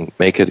something,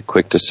 make a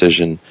quick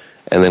decision,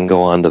 and then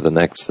go on to the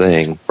next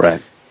thing.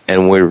 Right.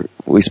 And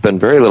we spend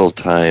very little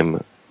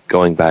time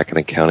going back and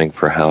accounting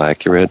for how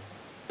accurate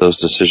those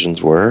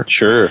decisions were.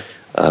 Sure.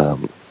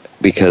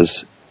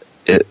 Because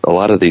a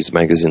lot of these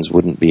magazines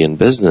wouldn't be in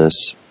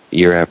business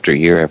year after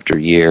year after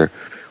year,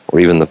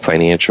 or even the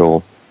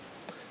financial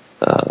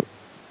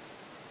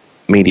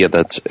media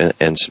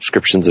and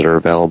subscriptions that are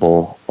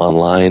available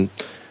online,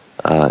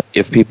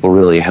 if people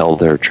really held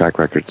their track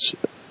records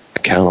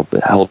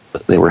accountable,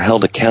 they were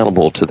held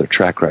accountable to their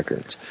track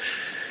records.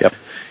 Yep.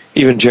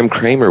 Even Jim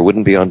Cramer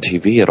wouldn't be on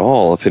TV at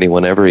all if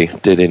anyone ever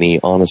did any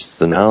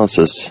honest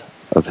analysis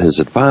of his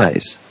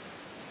advice,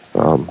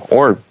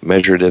 or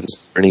measured if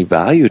there's any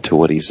value to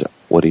what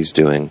he's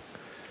doing,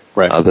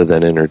 right, other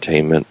than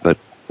entertainment. But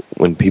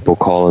when people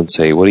call and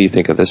say, "What do you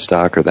think of this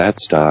stock or that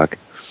stock?"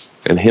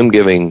 and him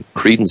giving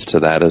credence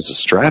to that as a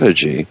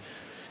strategy,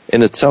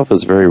 in itself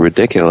is very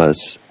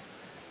ridiculous.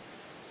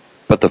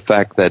 But the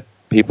fact that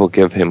people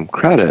give him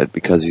credit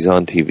because he's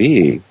on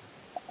TV,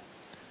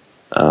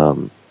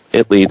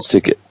 it leads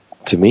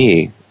to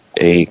me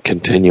a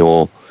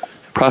continual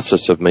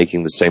process of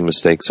making the same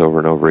mistakes over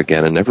and over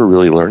again and never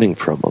really learning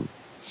from them.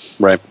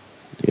 Right.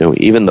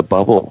 Even the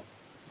bubble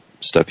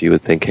stuff, you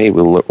would think, hey,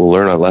 we'll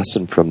learn a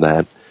lesson from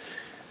that.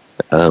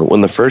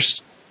 when the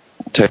first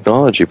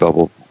technology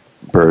bubble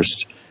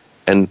burst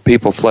and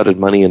people flooded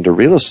money into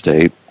real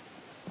estate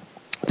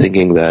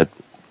thinking that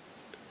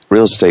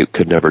real estate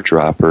could never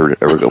drop or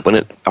ever go, when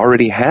it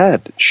already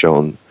had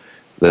shown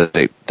that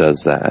it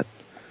does that.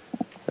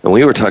 And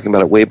we were talking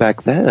about it way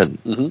back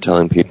then,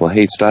 telling people,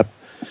 hey, stop.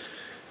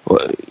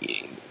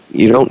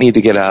 You don't need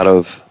to get out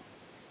of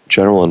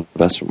general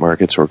investment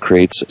markets or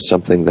create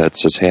something that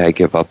says, hey, I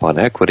give up on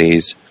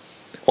equities,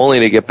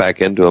 only to get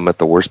back into them at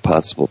the worst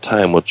possible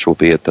time, which will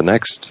be at the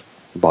next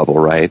bubble,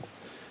 right?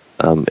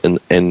 And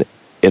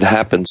it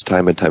happens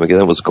time and time again.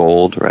 It was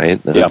gold,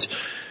 right? And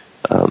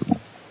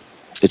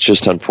it's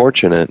just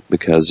unfortunate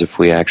because if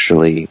we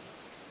actually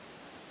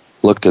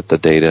looked at the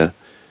data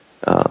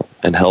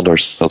and held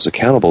ourselves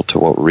accountable to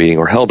what we're reading,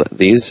 or held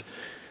these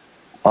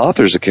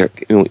authors,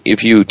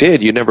 if you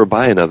did, you'd never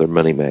buy another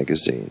money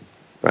magazine,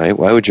 right?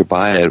 Why would you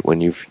buy it when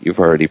you've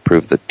already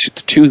proved that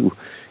two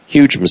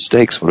huge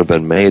mistakes would have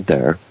been made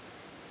there?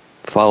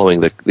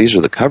 These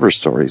are the cover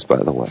stories, by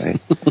the way,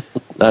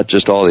 not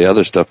just all the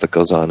other stuff that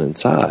goes on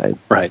inside.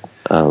 Right.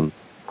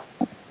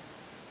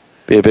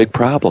 Be a big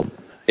problem.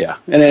 Yeah,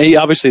 and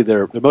obviously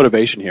their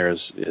motivation here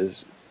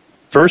is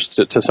first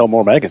to sell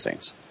more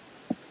magazines,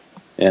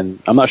 and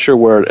I'm not sure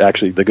where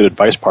actually the good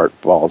advice part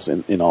falls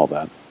in all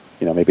that.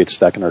 Maybe it's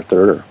second or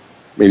third, or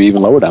maybe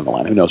even lower down the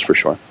line. Who knows for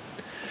sure?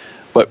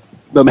 But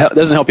it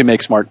doesn't help you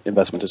make smart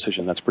investment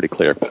decisions. That's pretty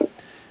clear.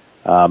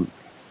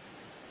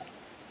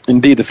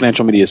 Indeed, the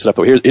financial media is set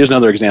up. Here's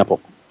another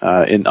example.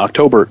 In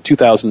October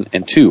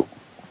 2002,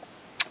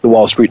 the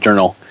Wall Street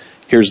Journal.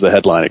 Here's the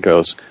headline. It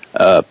goes,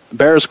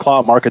 bears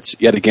claw markets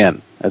yet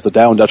again as the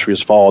Dow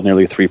Industrials fall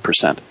nearly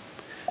 3%.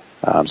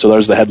 So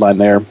there's the headline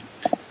there.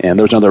 And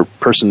there's another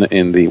person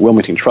in the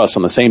Wilmington Trust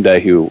on the same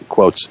day who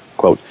quotes,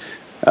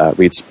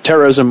 reads,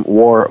 terrorism,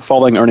 war,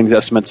 falling earnings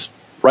estimates.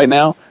 Right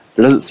now,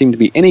 there doesn't seem to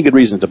be any good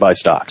reason to buy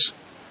stocks.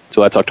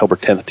 So that's October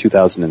 10th,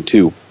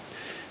 2002.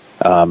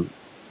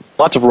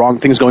 Lots of wrong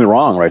things going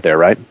wrong right there,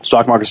 right?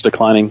 Stock market's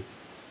declining.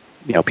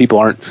 People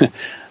aren't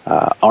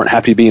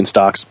happy to be in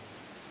stocks.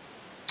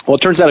 Well,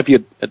 it turns out if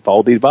you had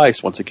followed the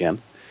advice, once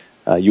again,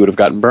 you would have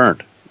gotten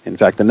burned. In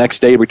fact, the next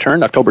day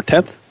returned, October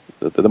 10th,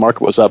 the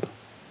market was up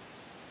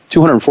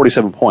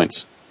 247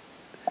 points.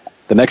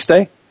 The next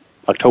day,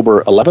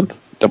 October 11th,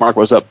 the market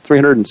was up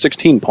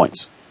 316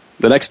 points.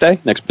 The next day,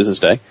 next business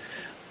day,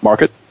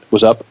 market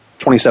was up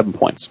 27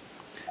 points.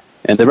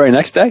 And the very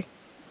next day,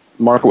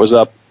 market was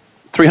up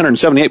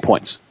 378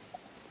 points.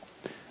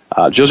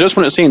 Just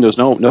when it seemed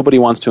nobody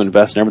wants to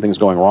invest and everything's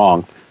going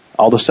wrong,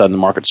 all of a sudden the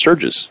market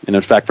surges. And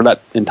in fact, for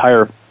that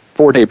entire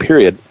 4-day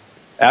period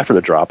after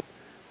the drop,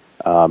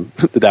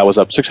 the Dow was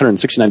up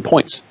 669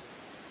 points.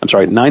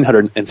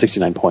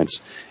 969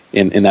 points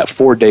in that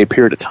 4-day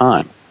period of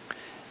time.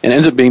 And it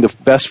ends up being the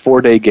best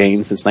 4-day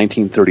gain since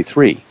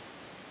 1933.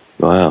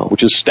 Wow.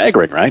 Which is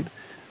staggering, right?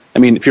 I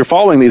mean, if you're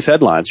following these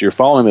headlines, you're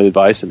following the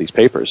advice in these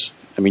papers,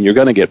 you're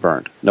going to get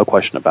burned. No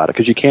question about it.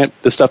 Because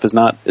this stuff is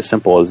not as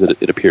simple as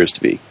it appears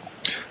to be.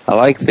 I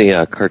like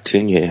the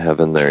cartoon you have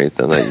in there,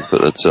 Ethan, that you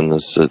put. It's in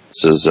this. It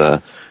says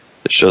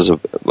it shows a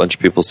bunch of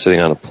people sitting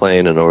on a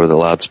plane, and over the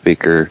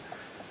loudspeaker,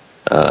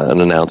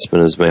 an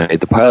announcement is made.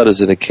 The pilot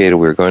has indicated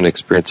we're going to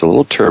experience a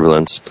little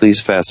turbulence.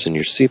 Please fasten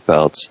your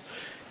seatbelts.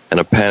 And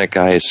a panic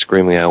guy is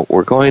screaming out,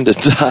 "We're going to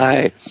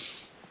die!"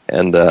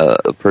 And the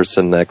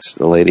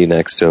lady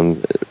next to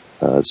him,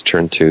 is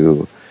turned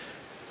to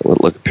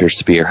what appears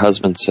to be her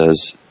husband.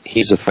 Says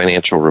he's a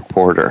financial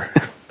reporter.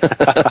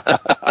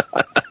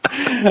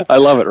 I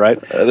love it,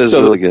 right? That is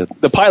really good.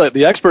 The pilot,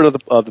 the expert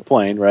of the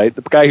plane, right?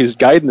 The guy who's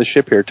guiding the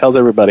ship here tells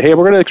everybody, hey,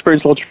 we're going to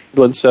experience a little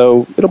turbulence,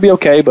 so it'll be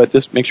okay, but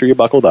just make sure you're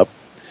buckled up.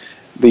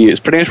 The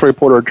financial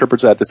reporter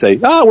interprets that to say,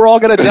 we're all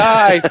going to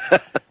die.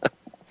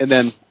 And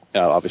then,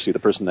 obviously, the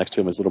person next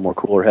to him is a little more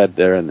cooler head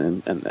there,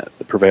 and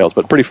it prevails.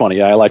 But pretty funny.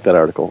 Yeah, I like that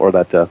article, or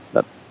that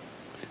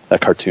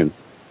cartoon.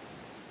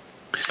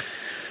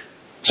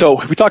 So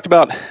we talked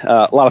about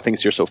a lot of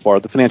things here so far.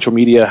 The financial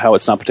media, how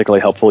it's not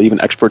particularly helpful.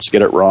 Even experts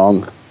get it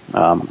wrong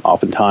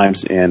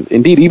oftentimes. And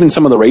indeed, even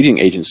some of the rating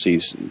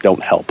agencies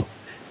don't help.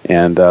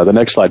 And the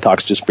next slide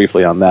talks just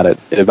briefly on that. It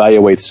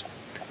evaluates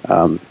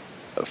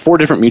 4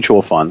 different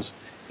mutual funds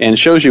and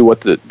shows you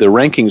what the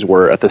rankings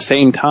were at the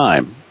same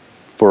time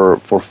for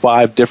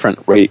 5 different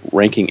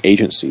ranking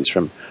agencies,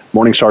 from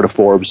Morningstar to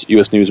Forbes,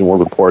 U.S. News and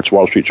World Reports,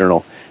 Wall Street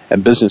Journal,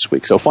 and Business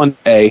Week. So Fund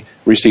A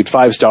received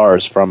 5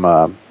 stars from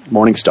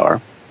Morningstar,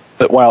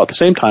 but while at the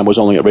same time was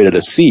only rated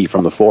a C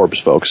from the Forbes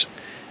folks,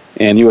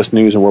 and U.S.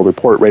 News and World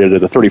Report rated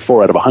it a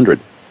 34 out of 100.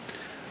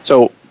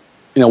 So,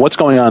 what's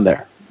going on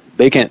there?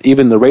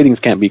 Even the ratings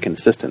can't be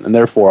consistent, and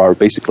therefore are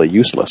basically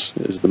useless,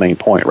 is the main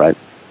point, right?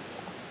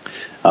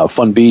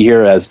 Fund B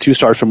here has 2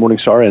 stars from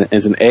Morningstar and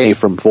is an A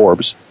from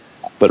Forbes,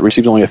 but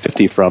receives only a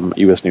 50 from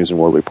U.S. News and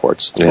World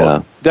Reports. So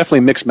yeah.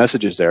 Definitely mixed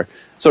messages there.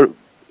 So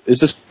is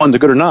this fund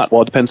good or not?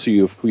 Well, it depends who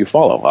you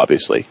follow,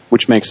 obviously,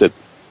 which makes it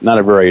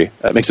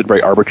makes it a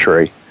very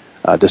arbitrary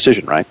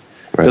decision, right?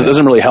 It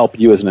doesn't really help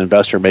you as an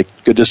investor make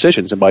good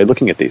decisions by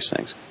looking at these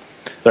things.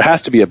 There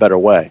has to be a better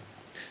way.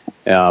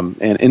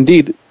 And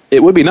indeed,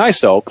 It would be nice,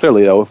 though,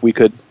 clearly, though, if we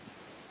could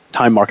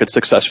time markets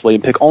successfully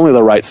and pick only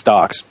the right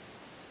stocks.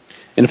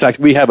 In fact,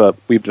 we've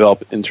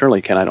developed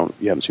internally, Ken,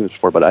 you haven't seen this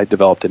before, but I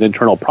developed an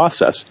internal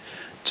process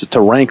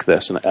to rank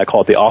this, and I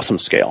call it the awesome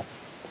scale.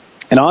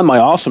 And on my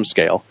awesome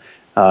scale,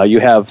 you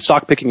have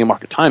stock picking and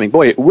market timing.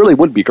 Boy, it really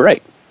would be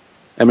great.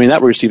 I mean,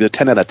 that would receive a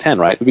 10 out of 10,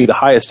 right? It would be the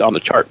highest on the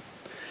chart.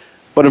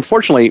 But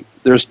unfortunately,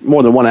 there's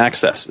more than one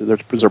axis.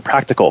 There's a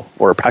practical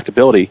or a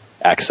practicability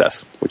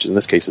axis, which in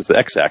this case is the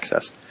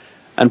x-axis.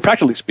 And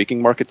practically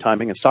speaking, market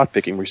timing and stock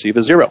picking receive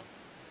a 0.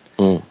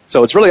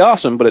 So it's really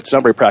awesome, but it's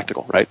not very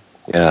practical, right?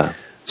 Yeah.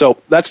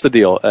 So that's the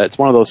deal. It's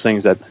one of those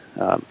things that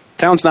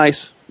sounds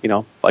nice,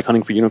 like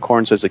hunting for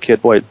unicorns as a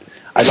kid. Boy,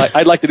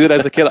 I'd like to do that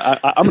as a kid. I'm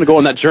going to go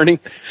on that journey.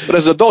 But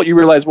as an adult, you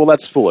realize, well,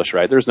 that's foolish,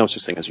 right? There's no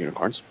such thing as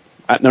unicorns.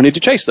 No need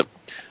to chase them.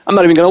 I'm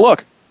not even going to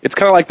look. It's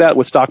kind of like that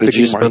with stock picking. Did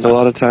you spend a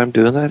lot of time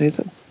doing that,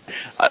 Ethan?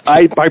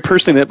 I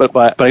personally did,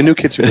 but I knew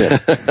kids who did.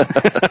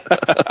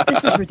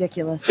 This is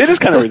ridiculous. It is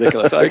kind of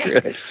ridiculous.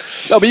 Okay.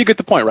 No, but you get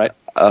the point, right?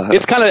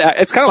 It's kind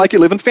of like you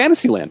live in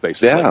fantasy land,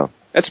 basically. Yeah.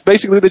 That's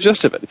basically the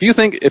gist of it. If you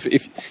think,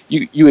 if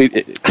you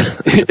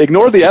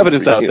ignore the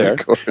evidence out there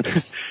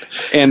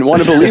and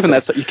want to believe in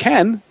that stuff, you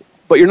can,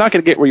 but you're not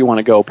going to get where you want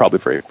to go probably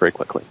very, very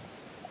quickly.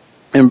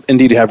 And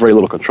indeed, you have very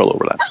little control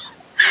over that.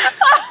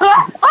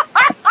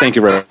 Thank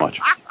you very much.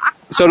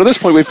 So to this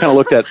point, we've kind of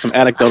looked at some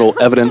anecdotal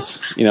evidence,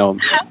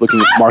 looking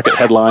at market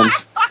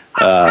headlines,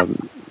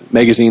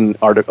 magazine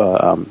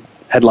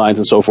headlines,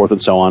 and so forth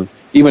and so on.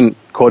 Even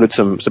quoted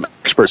some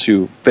experts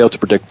who failed to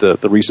predict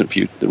the recent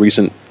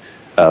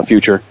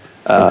future,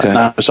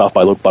 not just off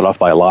by a little, but off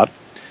by a lot.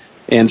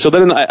 And so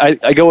then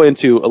I go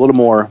into a little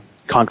more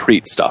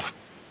concrete stuff.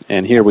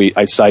 And here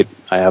I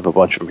have a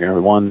bunch of them here.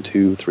 1,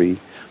 2, 3,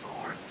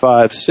 4,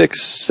 5,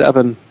 6,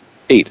 7,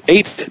 8.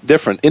 8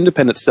 different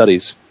independent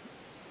studies.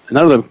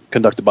 None of them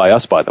conducted by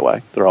us, by the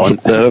way. They're all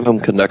none of them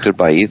conducted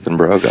by Ethan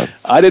Broga.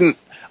 I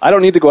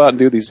don't need to go out and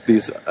do these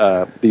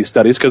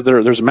studies because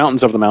there's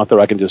mountains of them out there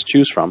I can just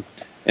choose from.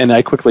 And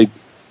I quickly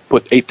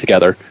put 8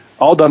 together,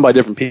 all done by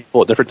different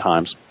people at different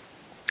times,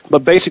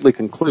 but basically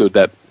conclude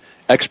that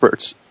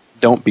experts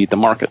don't beat the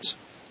markets.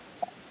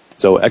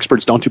 So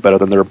experts don't do better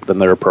than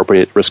their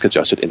appropriate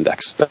risk-adjusted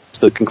index. That's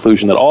the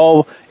conclusion that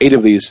all 8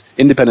 of these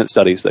independent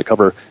studies that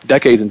cover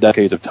decades and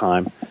decades of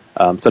time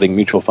studying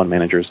mutual fund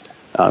managers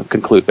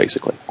conclude,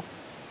 basically.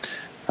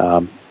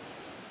 How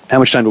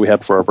much time do we have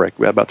before our break?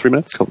 We have about 3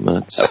 minutes? A couple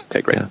minutes.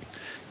 Okay, great. Yeah.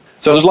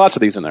 So there's lots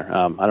of these in there.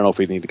 I don't know if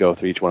we need to go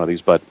through each one of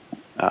these, but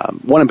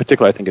one in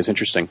particular I think is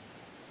interesting.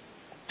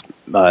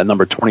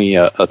 Number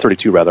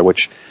 32,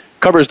 which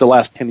covers the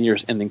last 10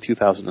 years ending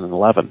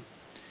 2011.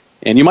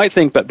 And you might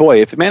think that,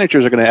 boy, if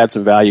managers are going to add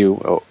some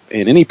value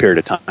in any period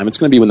of time, it's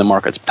going to be when the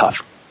market's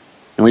tough.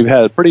 And we've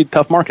had a pretty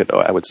tough market,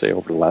 I would say,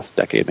 over the last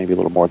decade, maybe a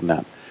little more than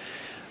that.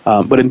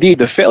 But indeed,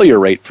 the failure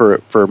rate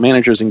for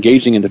managers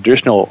engaging in the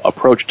traditional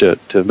approach to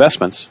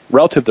investments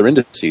relative to their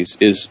indices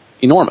is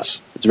enormous.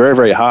 It's very,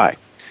 very high.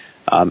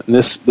 And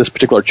this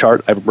particular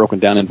chart I've broken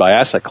down in by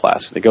asset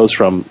class. It goes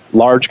from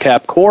large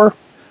cap core,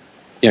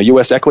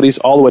 U.S. equities,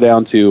 all the way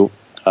down to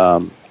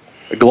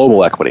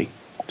global equity,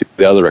 to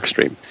the other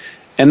extreme.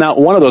 And now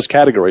one of those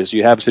categories,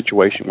 you have a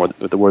situation where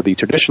the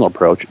traditional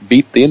approach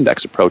beat the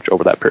index approach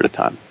over that period of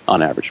time,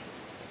 on average.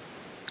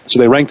 So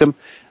they ranked them.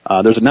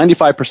 There's a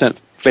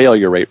 95%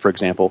 failure rate, for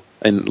example,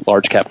 in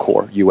large cap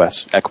core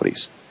U.S.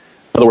 equities.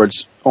 In other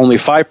words, only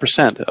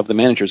 5% of the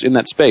managers in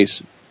that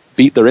space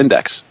beat their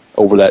index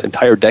over that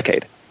entire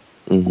decade.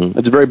 Mm-hmm.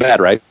 It's very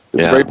bad, right?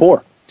 It's very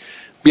poor.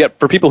 But yet,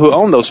 for people who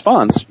own those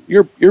funds,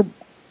 you're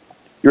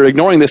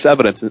ignoring this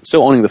evidence and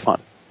still owning the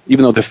fund,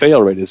 even though the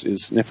failure rate is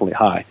significantly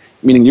high,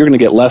 meaning you're going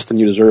to get less than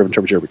you deserve in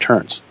terms of your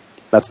returns.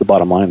 That's the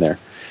bottom line there.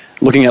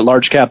 Looking at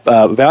large cap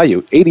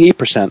value,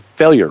 88%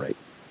 failure rate.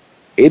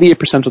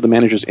 88% of the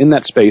managers in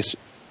that space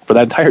for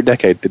that entire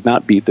decade did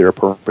not beat their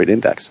appropriate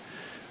index.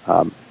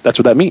 That's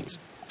what that means.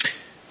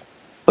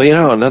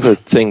 Well, another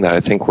thing that I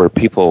think where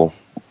people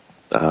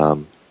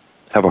have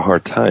a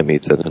hard time,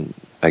 Ethan, and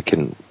I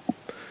can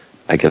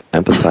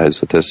empathize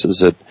with this, is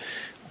that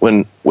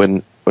when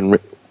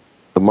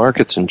the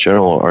markets in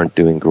general aren't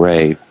doing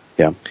great,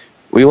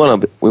 we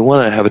want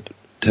to have a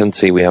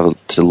tendency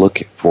to look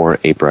for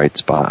a bright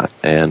spot.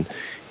 And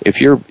if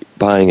you're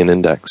buying an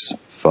index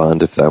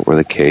fund, if that were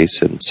the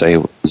case, and say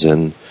it was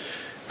in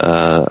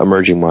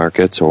emerging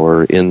markets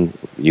or in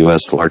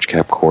U.S. large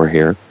cap core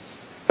here,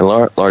 and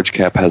large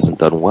cap hasn't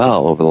done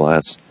well over the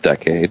last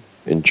decade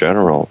in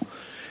general,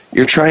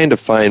 you're trying to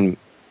find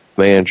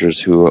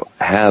managers who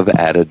have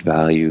added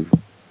value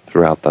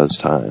throughout those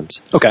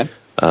times. Okay.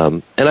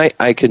 And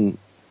I can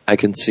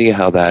see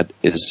how that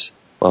is.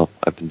 Well,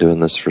 I've been doing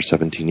this for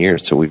 17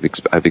 years, so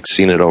I've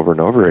seen it over and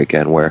over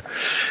again where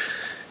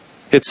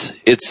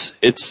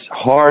it's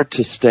hard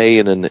to stay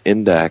in an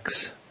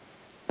index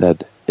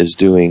that is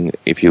doing,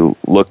 if you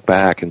look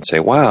back and say,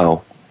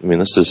 wow, I mean,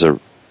 this is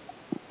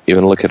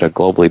even look at a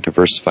globally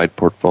diversified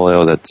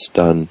portfolio that's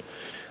done,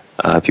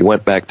 if you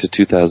went back to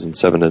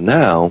 2007 to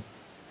now,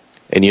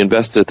 and you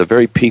invest at the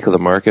very peak of the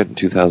market in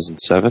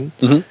 2007,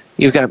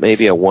 you've got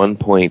maybe a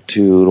 1.2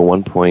 to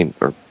 1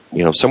 or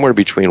somewhere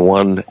between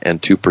 1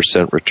 and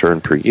 2%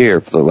 return per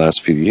year for the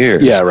last few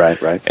years. Yeah,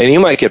 right. And you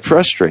might get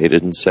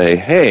frustrated and say,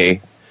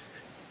 "Hey,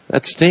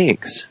 that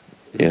stinks."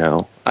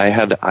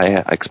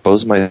 I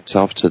exposed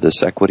myself to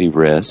this equity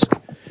risk.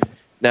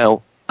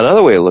 Now,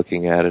 another way of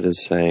looking at it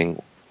is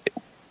saying,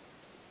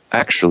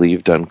 actually,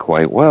 you've done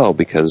quite well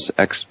because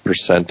X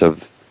percent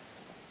of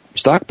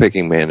stock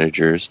picking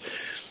managers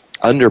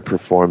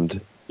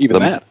underperformed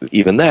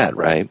even that,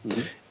 right?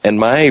 And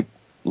my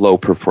low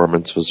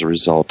performance was a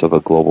result of a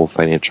global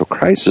financial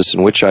crisis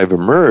in which I've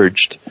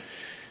emerged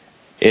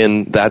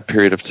in that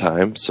period of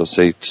time. So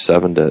say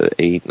 7 to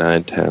 8,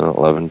 9, 10,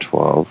 11,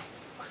 12.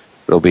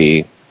 It'll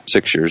be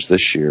 6 years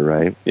this year,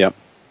 right? Yep.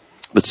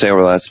 But say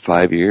over the last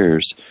 5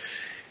 years,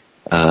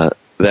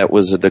 that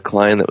was a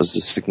decline that was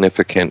a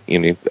significant,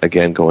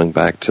 again, going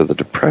back to the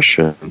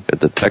depression,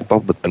 the tech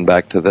bubble, but then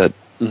back to the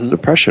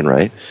depression,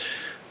 right?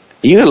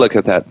 You can look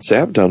at that and say,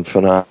 I've done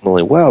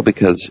phenomenally well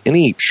because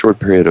any short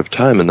period of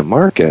time in the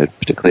market,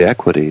 particularly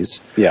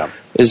equities,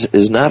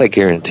 is not a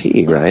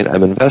guarantee, right?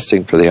 I'm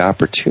investing for the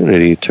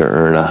opportunity to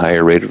earn a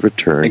higher rate of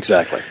return.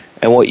 Exactly.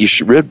 And what you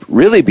should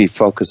really be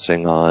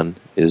focusing on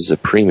is a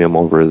premium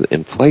over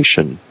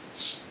inflation.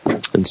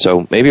 And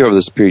so maybe over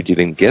this period you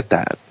didn't get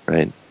that,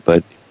 right?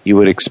 But you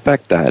would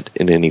expect that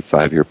in any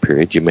 5-year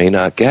period. You may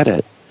not get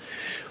it.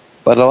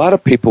 But a lot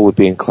of people would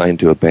be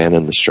inclined to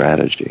abandon the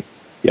strategy.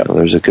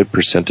 There's a good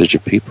percentage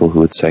of people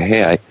who would say,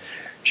 hey,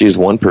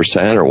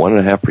 1% or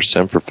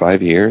 1.5% for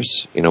 5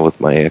 years,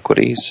 with my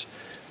equities.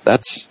 I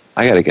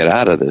got to get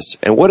out of this.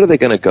 And what are they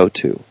going to go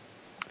to?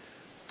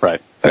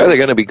 Right. Are they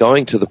going to be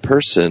going to the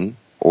person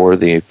or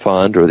the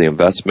fund or the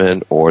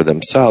investment or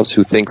themselves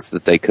who thinks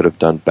that they could have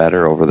done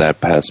better over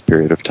that past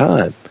period of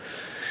time?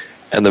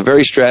 And the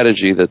very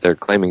strategy that they're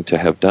claiming to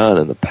have done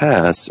in the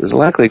past is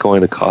likely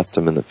going to cost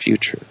them in the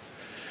future.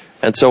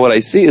 And so what I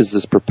see is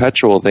this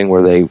perpetual thing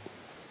where they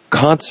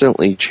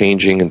constantly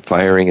changing and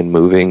firing and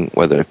moving,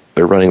 whether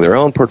they're running their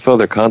own portfolio,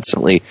 they're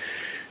constantly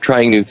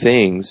trying new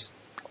things,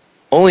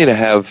 only to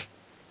have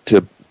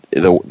the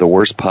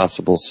worst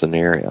possible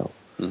scenario.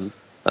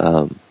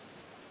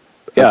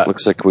 It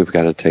looks like we've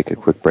got to take a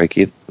quick break,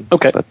 Ethan.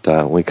 Okay. But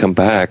when we come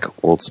back,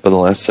 we'll spend the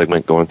last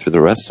segment going through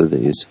the rest of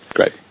these.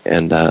 Great.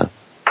 And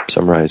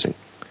summarizing.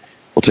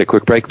 We'll take a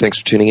quick break. Thanks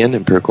for tuning in.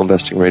 Empirical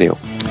Investing Radio.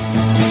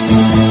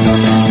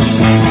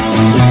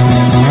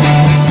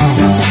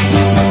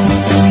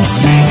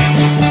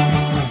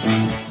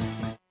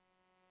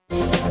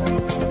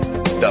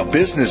 The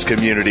business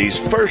community's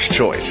first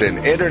choice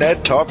in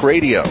Internet Talk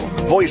Radio.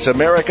 Voice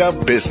America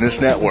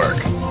Business Network.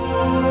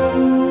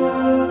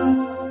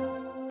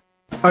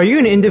 Are you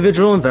an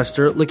individual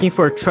investor looking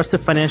for a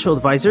trusted financial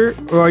advisor,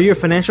 or are you a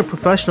financial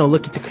professional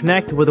looking to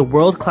connect with a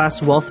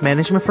world-class wealth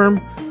management firm?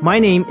 My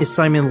name is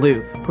Simon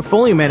Liu,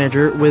 portfolio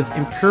manager with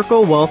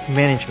Empirical Wealth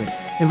Management,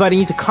 inviting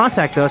you to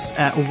contact us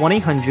at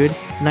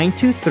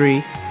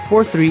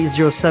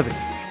 1-800-923-4307.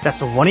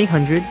 That's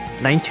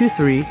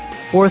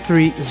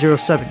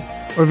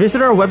 1-800-923-4307. Or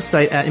visit our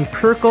website at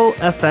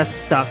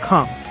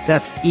empiricalfs.com.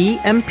 That's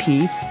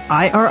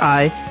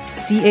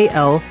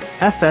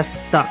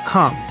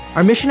EMPIRICALFS.com.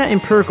 Our mission at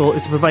Empirical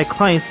is to provide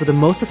clients with the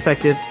most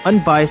effective,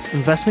 unbiased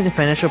investment and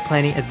financial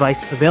planning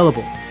advice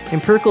available.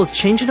 Empirical is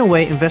changing the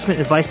way investment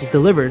advice is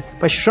delivered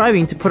by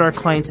striving to put our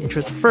clients'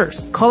 interests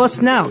first. Call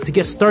us now to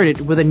get started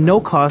with a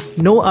no-cost,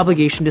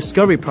 no-obligation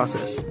discovery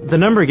process. The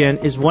number again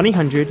is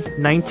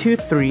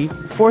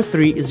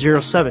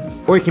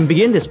 1-800-923-4307. Or you can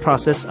begin this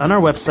process on our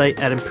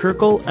website at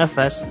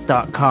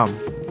empiricalfs.com.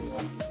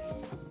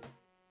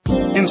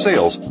 In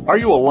sales, are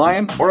you a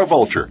lion or a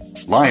vulture?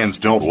 Lions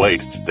don't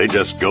wait. They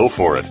just go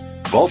for it.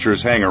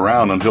 Vultures hang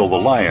around until the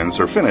lions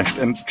are finished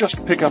and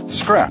just pick up the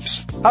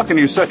scraps. How can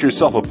you set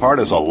yourself apart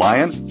as a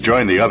lion?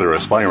 Join the other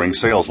aspiring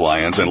sales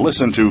lions and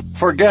listen to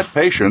Forget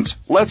Patience,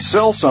 Let's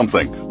Sell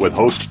Something with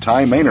host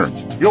Ty Maynard.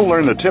 You'll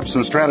learn the tips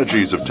and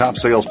strategies of top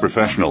sales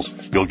professionals.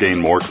 You'll gain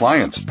more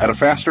clients at a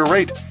faster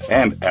rate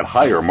and at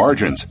higher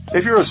margins.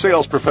 If you're a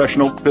sales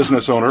professional,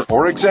 business owner,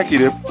 or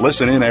executive,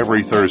 listen in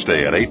every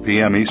Thursday at 8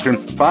 p.m.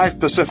 Eastern, 5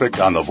 Pacific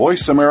on the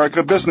Voice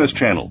America Business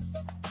Channel.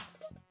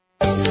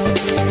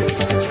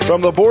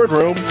 From the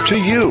boardroom to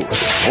you,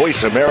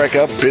 Voice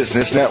America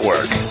Business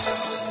Network.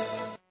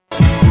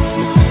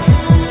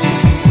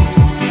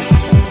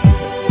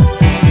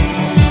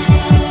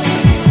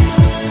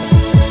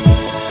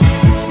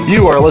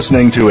 You are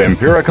listening to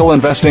Empirical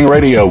Investing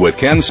Radio with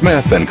Ken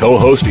Smith and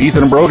co-host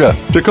Ethan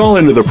Broga. To call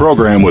into the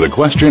program with a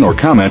question or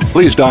comment,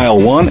 please dial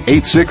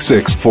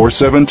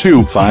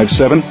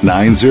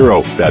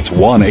 1-866-472-5790. That's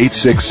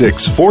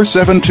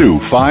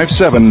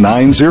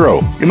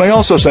 1-866-472-5790. You may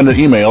also send an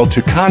email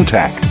to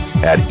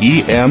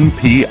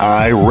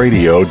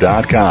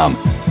contact@empiradio.com.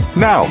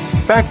 Now,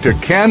 back to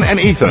Ken and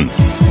Ethan.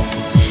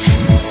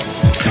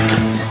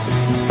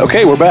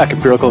 Okay, we're back.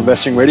 Empirical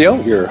Investing Radio.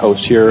 Your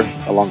host here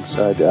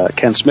alongside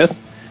Ken Smith.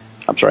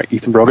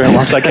 Ethan Brogan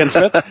alongside Ken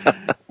Smith.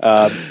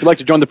 If you'd like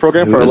to join the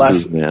program for our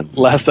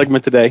last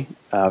segment today,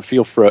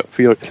 feel free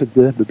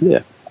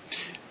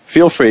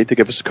to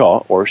give us a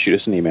call or shoot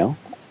us an email.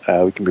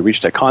 We can be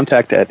reached at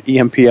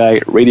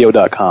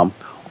contact@empiradio.com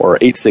or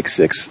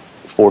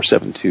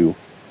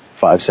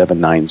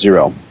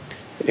 866-472-5790.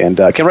 And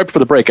Ken, right before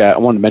the break, I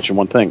wanted to mention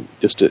one thing.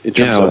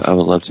 I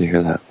would love to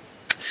hear that.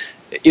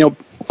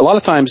 A lot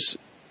of times,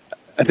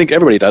 I think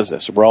everybody does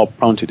this. We're all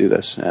prone to do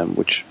this,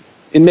 which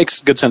it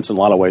makes good sense in a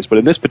lot of ways. But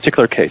in this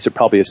particular case, it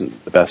probably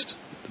isn't the best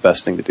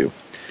thing to do.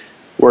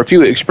 Or if you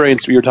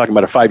were talking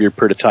about a 5-year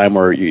period of time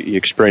where you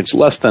experience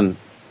less than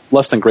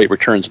great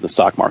returns in the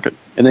stock market,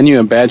 and then you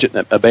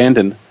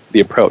abandon the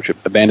approach,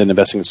 abandon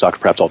investing in stocks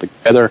perhaps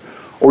altogether,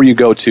 or you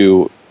go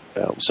to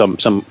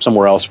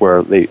somewhere else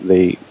where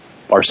they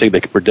are saying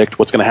they can predict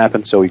what's going to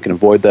happen, so you can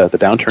avoid the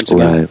downturns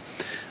again.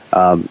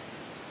 Right.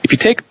 If you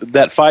take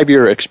that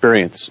 5-year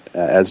experience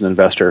as an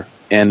investor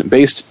and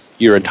based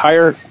your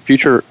entire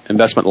future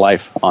investment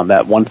life on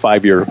that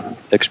 5-year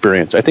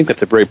experience, I think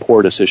that's a very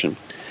poor decision.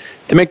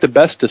 To make the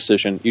best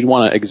decision, you'd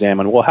want to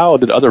examine, well, how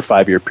did other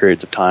 5-year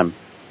periods of time,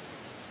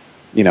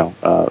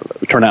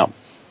 turn out?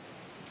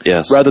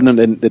 Yes. Rather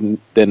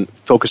than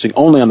focusing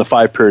only on the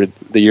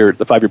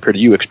 5-year period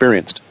you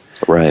experienced.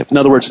 Right. In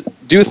other words,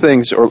 do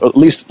things, or at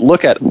least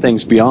look at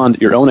things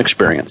beyond your own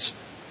experience,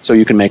 so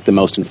you can make the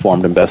most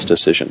informed and best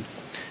decision.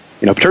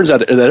 If it turns out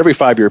that every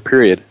 5-year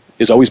period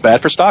is always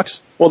bad for stocks,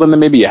 well, then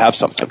maybe you have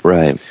something.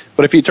 Right.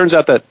 But if it turns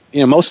out that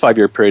most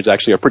 5-year periods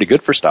actually are pretty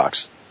good for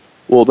stocks,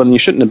 well, then you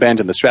shouldn't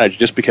abandon the strategy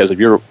just because of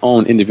your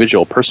own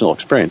individual personal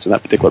experience in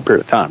that particular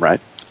period of time,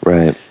 right?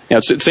 Right.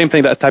 It's the same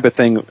thing, that type of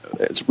thing.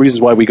 It's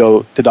reasons why we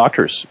go to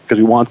doctors,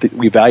 because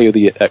we value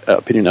the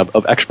opinion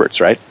of experts,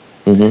 right?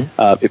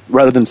 Mm-hmm.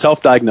 Rather than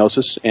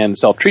self-diagnosis and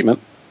self-treatment,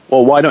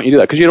 well, why don't you do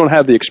that? Because you don't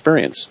have the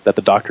experience that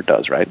the doctor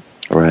does, right?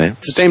 Right.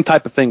 It's the same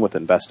type of thing with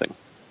investing.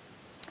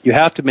 You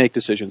have to make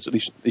decisions, at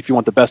least if you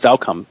want the best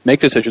outcome,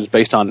 make decisions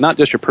based on not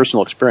just your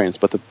personal experience,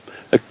 but the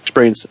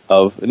experience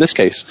of, in this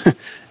case,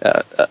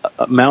 a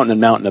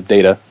mountain of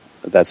data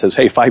that says,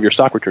 hey, 5-year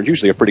stock returns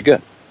usually are pretty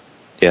good.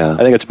 Yeah. I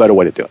think it's a better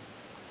way to do it.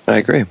 I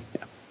agree.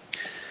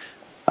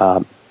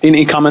 Yeah.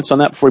 Any comments on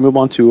that before we move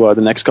on to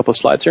the next couple of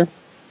slides here?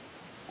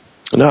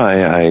 No,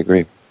 I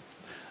agree.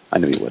 I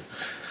knew you would.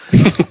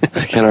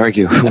 I can't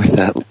argue with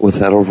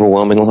that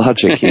overwhelming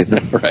logic,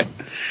 Ethan. Right.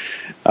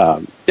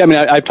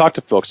 I've talked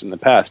to folks in the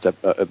past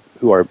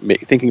who are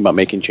thinking about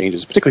making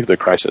changes, particularly through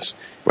the crisis.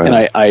 Right.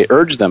 And I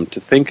urge them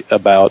to think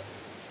about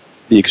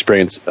the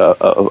experience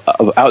of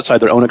outside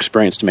their own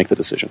experience to make the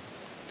decision.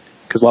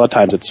 Because a lot of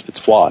times it's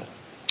flawed.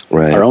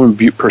 Right. Our own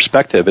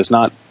perspective is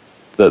not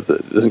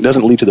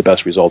doesn't lead to the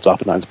best results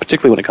oftentimes,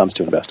 particularly when it comes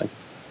to investing.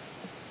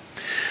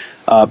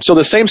 So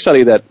the same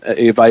study that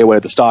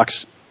evaluated the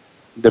stocks,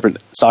 different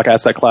stock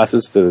asset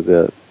classes,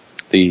 the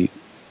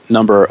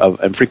number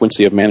of and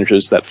frequency of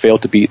managers that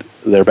failed to beat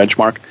their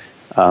benchmark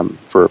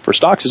for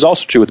stocks is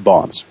also true with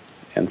bonds.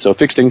 And so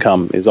fixed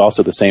income is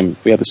also the same.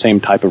 We have the same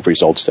type of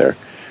results there,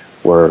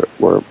 where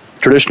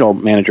traditional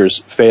managers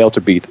fail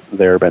to beat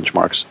their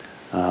benchmarks.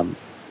 And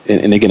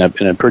again,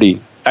 in a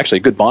pretty, actually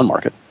good bond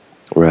market.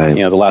 Right.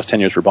 The last 10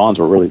 years for bonds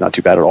were really not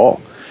too bad at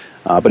all.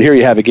 But here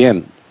you have,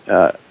 again,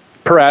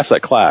 per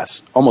asset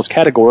class, almost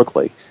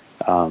categorically,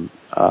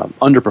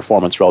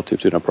 underperformance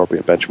relative to an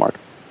appropriate benchmark.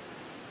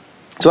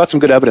 So that's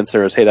some good evidence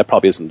there is, hey, that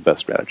probably isn't the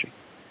best strategy.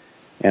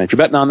 And if you're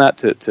betting on that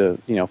to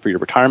for your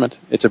retirement,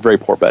 it's a very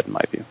poor bet in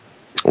my view.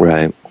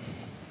 Right.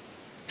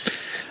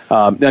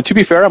 Now, to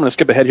be fair, I'm going to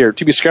skip ahead here.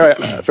 To be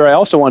fair, I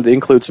also wanted to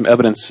include some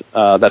evidence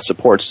that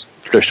supports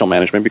traditional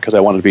management, because I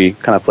wanted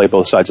to play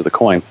both sides of the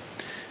coin,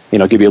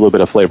 give you a little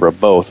bit of flavor of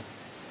both.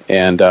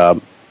 And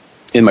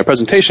in my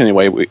presentation,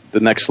 anyway,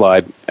 the next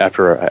slide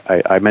after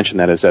I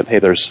mentioned that is that, hey,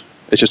 it's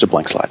just a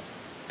blank slide.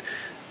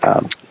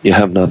 You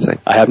have nothing.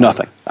 I have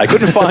nothing. I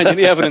couldn't find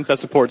any evidence that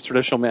supports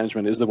traditional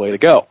management is the way to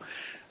go.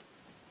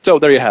 So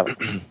there you have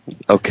it.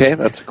 Okay,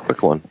 that's a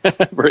quick one.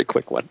 Very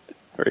quick one.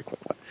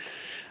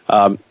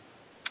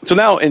 So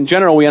now, in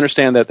general, we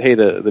understand that, hey,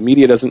 the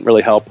media doesn't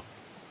really help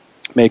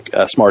make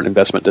smart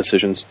investment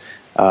decisions,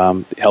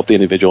 help the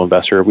individual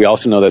investor. We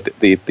also know that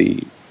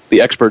the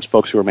experts,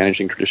 folks who are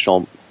managing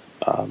traditional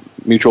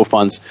mutual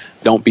funds,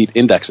 don't beat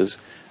indexes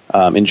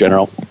in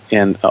general,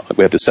 and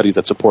we have the studies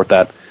that support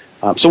that.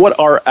 So what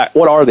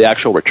are the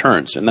actual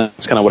returns? And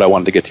that's kind of what I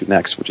wanted to get to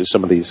next, which is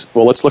some of these.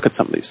 Well, let's look at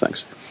some of these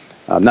things.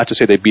 Not to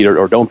say they beat it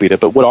or don't beat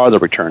it, but what are the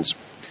returns?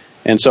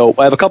 And so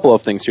I have a couple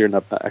of things here,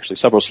 and actually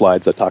several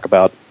slides that talk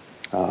about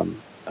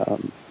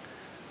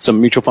some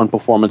mutual fund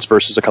performance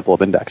versus a couple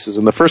of indexes.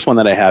 And the first one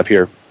that I have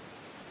here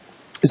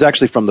is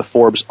actually from the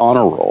Forbes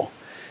Honor Roll.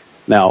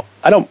 Now,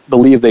 I don't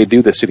believe they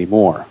do this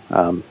anymore.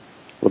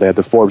 They have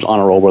the Forbes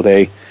Honor Roll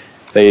where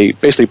they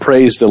basically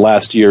praise the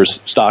last year's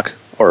stock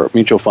or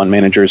mutual fund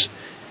managers,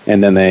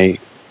 and then they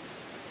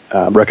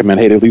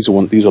recommend, hey, these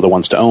are the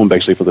ones to own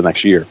basically for the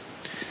next year.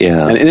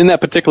 Yeah. And in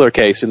that particular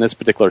case, in this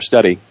particular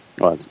study,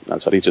 well, it's not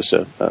a study, it's just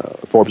a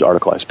Forbes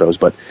article, I suppose,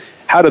 but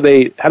how did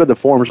the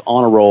Forbes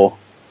Honor Roll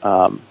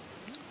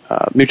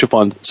mutual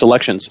fund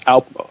selections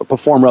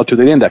outperform relative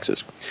to the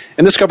indexes.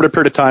 And this covered a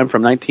period of time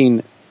from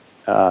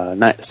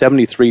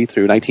 1973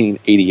 through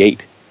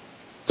 1988.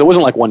 So it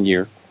wasn't like 1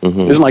 year.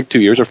 Mm-hmm. It isn't like 2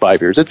 years or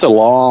 5 years. It's a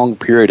long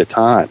period of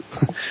time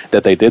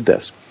that they did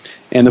this.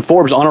 And the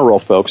Forbes Honor Roll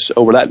folks,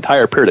 over that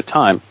entire period of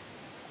time,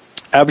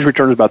 average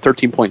return is about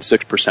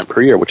 13.6%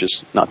 per year, which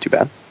is not too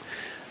bad.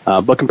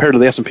 But compared to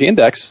the S&P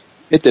index,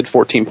 it did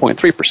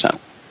 14.3%.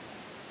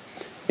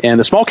 And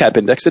the small cap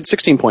index did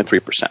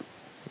 16.3%.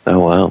 Oh,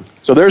 wow.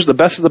 So there's the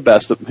best of the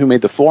best who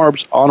made the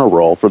Forbes Honor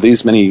Roll for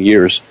these many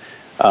years,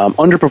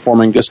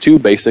 underperforming just two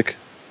basic,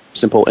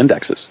 simple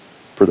indexes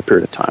for the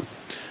period of time.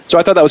 So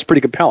I thought that was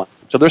pretty compelling.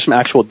 So there's some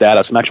actual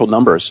data, some actual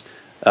numbers,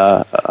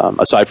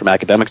 aside from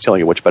academics telling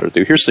you what's better to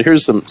do.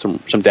 Here's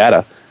some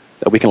data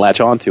that we can latch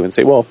on to and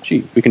say, well,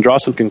 gee, we can draw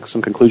some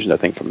conclusions, I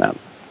think, from that.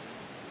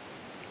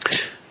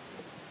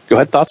 Go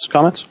ahead, thoughts,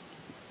 comments?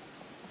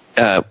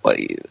 I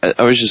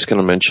was just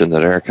going to mention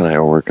that Eric and I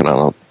are working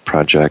on a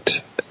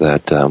project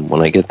that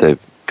when I get the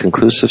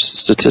conclusive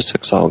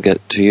statistics, I'll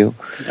get to you.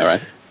 All right.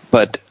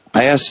 But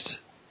I asked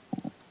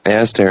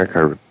Eric,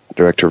 our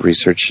director of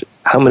research,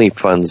 how many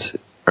funds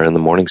are in the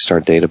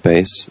Morningstar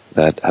database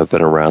that have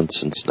been around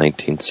since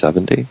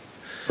 1970,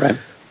 right,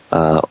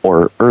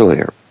 or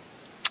earlier.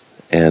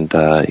 And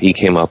he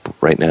came up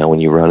right now,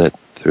 when you run it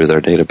through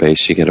their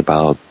database, you get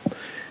about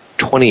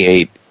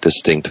 28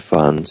 distinct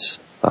funds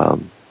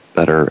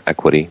that are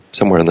equity,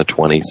 somewhere in the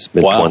 20s,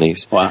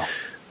 mid-20s, wow,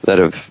 that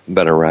have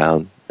been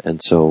around.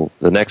 And so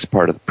the next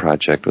part of the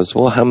project was,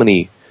 well, how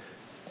many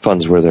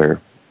funds were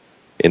there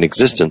in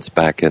existence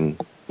back in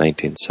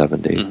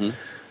 1970?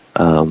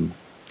 Mm-hmm.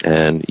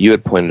 And you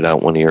had pointed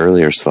out one of your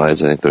earlier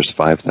slides, I think there's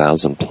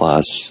 5,000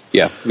 plus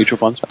mutual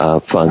funds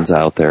funds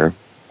out there.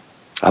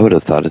 I would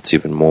have thought it's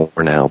even more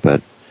now,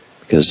 but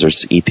because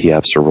there's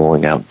ETFs are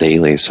rolling out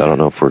daily, so I don't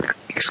know if we're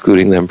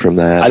excluding them from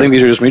that. I think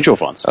these are just mutual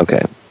funds.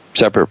 Okay.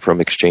 Separate from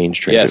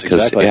exchange traded. Yes,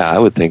 exactly. Yeah, I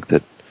would think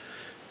that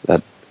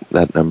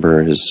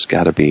number has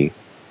got to be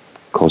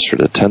closer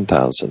to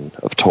 10,000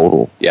 of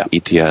total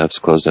ETFs,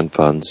 closed-end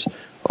funds,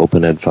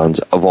 open-end funds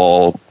of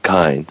all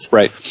kinds.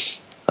 Right.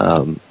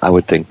 I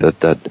would think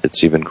that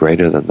it's even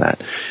greater than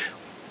that.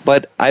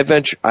 But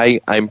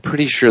I'm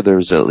pretty sure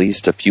there's at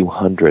least a few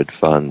hundred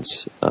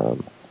funds.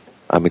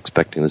 I'm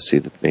expecting to see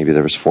that maybe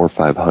there was 400 or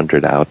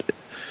 500 out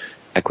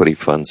equity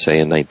funds, say,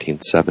 in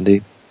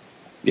 1970.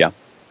 Yeah.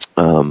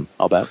 I'll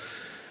bet.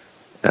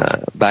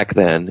 Back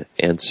then.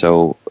 And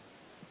so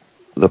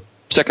the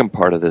second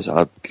part of this,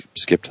 I'll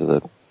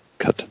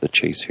cut to the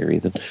chase here,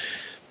 Ethan.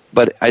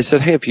 But I said,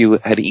 hey, if you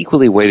had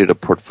equally weighted a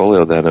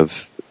portfolio then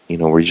of,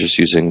 we're just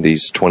using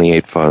these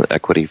 28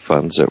 equity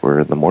funds that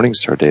were in the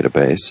Morningstar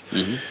database,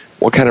 mm-hmm.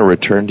 What kind of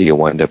return do you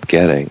wind up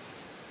getting?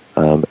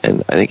 And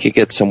I think you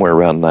get somewhere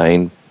around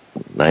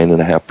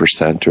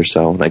 9.5% or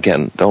so. And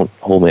again, don't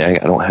hold me. I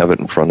don't have it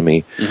in front of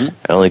me. Mm-hmm.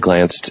 I only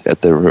glanced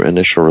at the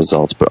initial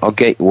results, but I'll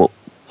get you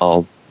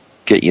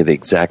the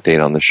exact date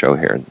on the show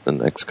here in the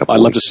next couple of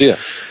weeks. I'd love to see it.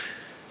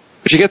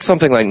 But you get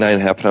something like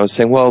 9.5%. And I was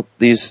saying, well,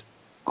 these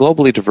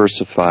globally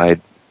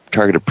diversified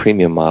targeted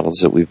premium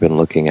models that we've been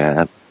looking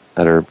at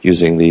that are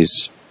using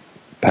these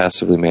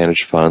passively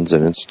managed funds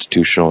and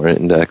institutional or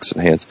index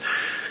enhanced,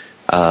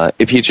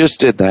 if you just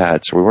did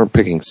that, so we weren't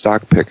picking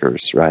stock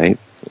pickers, right?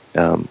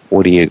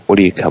 What do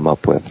you come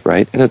up with,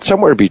 right? And it's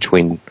somewhere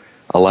between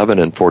 11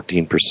 and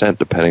 14%,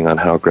 depending on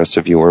how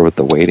aggressive you were with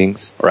the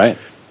weightings. Right.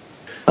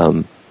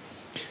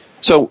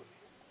 So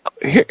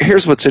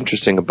here's what's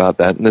interesting about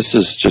that, and this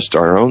is just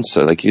our own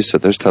study. Like you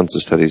said, there's tons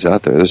of studies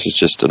out there. This is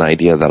just an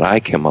idea that I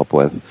came up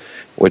with,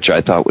 which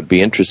I thought would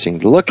be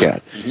interesting to look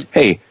at. Mm-hmm.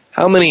 Hey,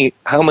 how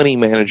many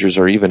managers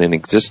are even in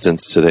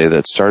existence today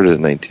that started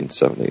in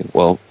 1970?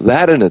 Well,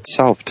 that in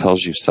itself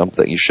tells you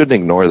something. You shouldn't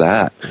ignore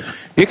that.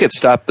 You could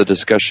stop the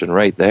discussion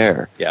right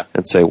there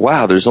and say,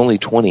 wow, there's only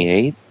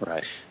 28?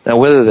 Right. Now,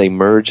 whether they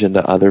merge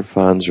into other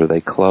funds or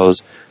they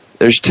close,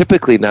 there's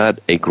typically not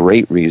a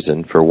great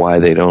reason for why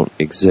they don't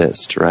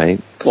exist, right?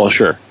 Well,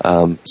 sure.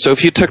 So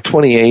if you took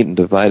 28 and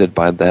divided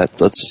by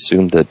that, let's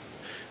assume that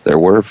there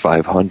were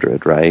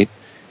 500, right?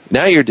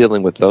 Now you're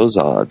dealing with those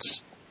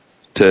odds.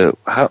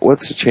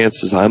 What's the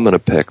chances I'm going to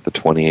pick the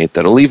 28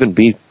 that'll even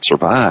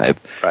survive,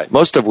 right.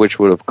 Most of which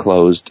would have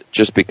closed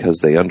just because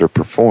they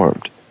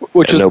underperformed,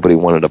 nobody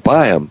wanted to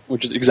buy them.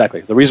 Which is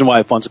exactly the reason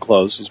why funds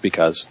close is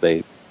because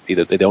they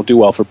either they don't do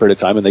well for a period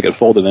of time and they get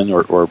folded in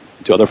or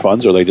to other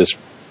funds, or they just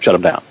shut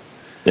them down.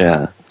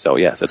 Yeah. So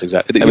yes, that's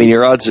exactly. I mean,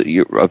 your odds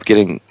of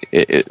getting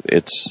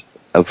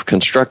of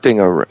constructing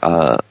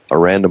a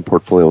random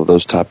portfolio of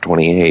those top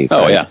 28.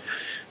 Oh, right,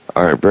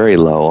 are very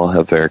low. I'll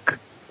have Eric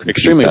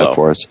extremely low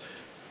for us.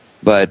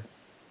 But,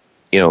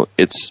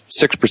 it's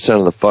 6%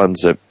 of the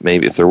funds that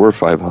maybe if there were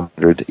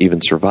 500 even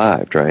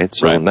survived, right?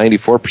 So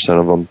 94%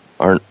 of them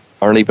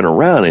aren't even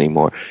around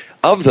anymore.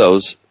 Of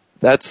those,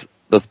 that's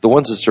the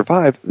ones that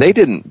survived, they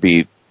didn't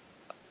beat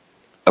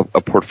a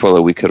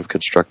portfolio we could have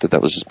constructed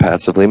that was just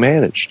passively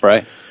managed.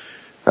 Right.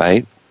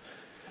 Right?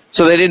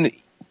 So they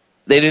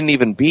didn't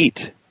even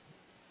beat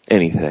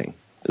anything,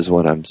 is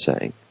what I'm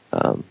saying.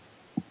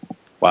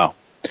 Wow.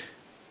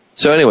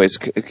 So anyways,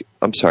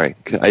 I'm sorry.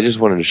 I just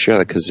wanted to share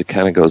that because it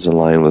kind of goes in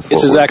line with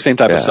it's the exact same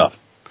type of stuff.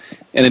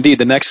 And indeed,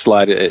 the next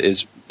slide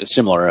is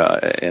similar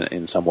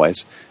in some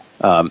ways.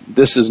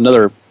 This is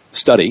another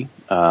study.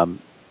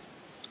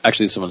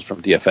 Actually, this one's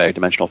from DFA,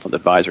 Dimensional Fund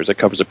Advisors. It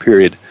covers a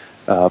period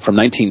from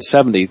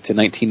 1970 to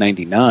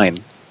 1999.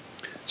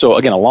 So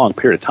again, a long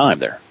period of time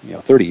there,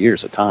 30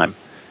 years of time,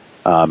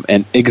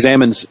 and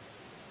examines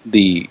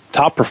the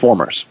top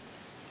performers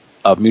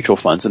of mutual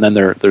funds and then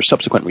their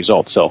subsequent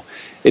results. So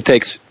it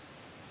takes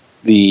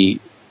the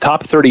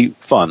top 30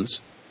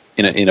 funds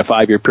in a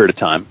 5-year period of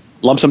time,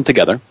 lumps them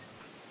together, and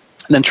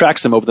then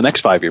tracks them over the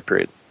next 5-year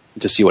period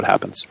to see what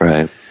happens.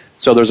 Right.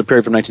 So there's a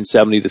period from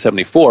 1970 to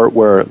 74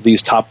 where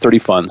these top 30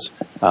 funds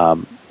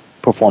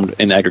performed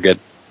in aggregate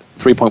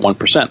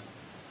 3.1%.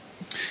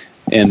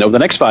 And over the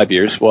next 5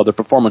 years, their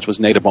performance was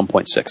negative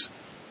 1.6.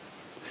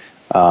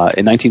 In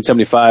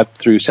 1975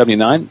 through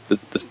 79,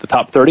 the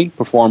top 30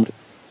 performed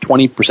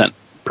 20%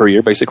 per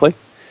year, basically.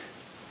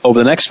 Over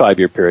the next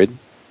 5-year period,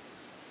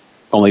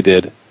 only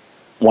did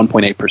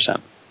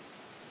 1.8%.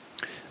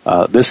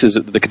 This is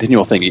the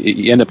continual thing.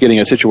 You end up getting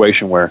a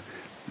situation where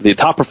the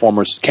top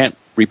performers can't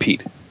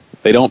repeat.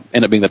 They don't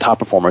end up being the top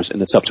performers in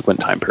the subsequent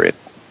time period.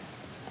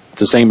 It's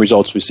the same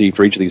results we see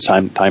for each of these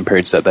time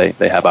periods that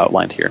they have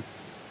outlined here.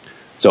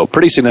 So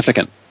pretty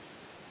significant.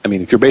 I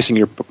mean, if you're basing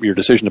your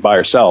decision to buy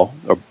or sell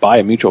or buy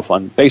a mutual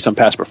fund based on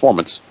past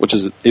performance, which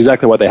is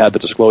exactly why they had the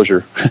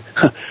disclosure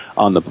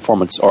on the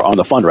performance, or on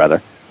the fund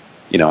rather,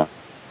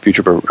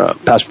 future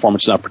past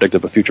performance is not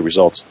predictive of future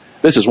results.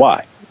 This is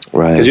why.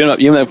 Right. Because you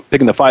end up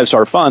picking the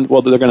 5-star fund,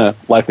 they're going to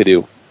likely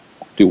do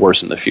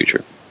worse in the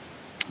future.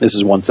 This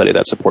is one study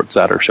that supports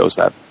that or shows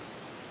that.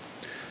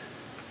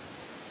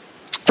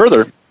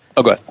 Further,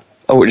 go ahead.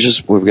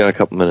 We've got a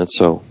couple minutes,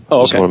 so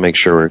I just want to make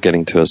sure we're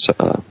getting to a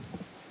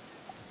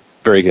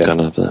very good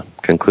kind of a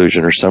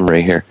conclusion or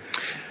summary here.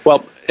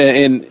 Well,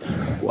 and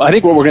I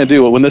think what we're going to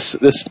do when this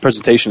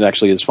presentation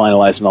actually is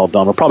finalized and all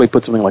done, we'll probably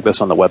put something like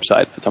this on the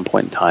website at some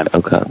point in time.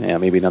 Okay. Yeah,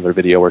 maybe another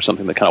video or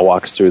something that kind of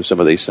walks through some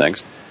of these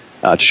things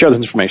to share this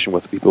information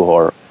with people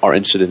who are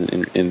interested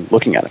in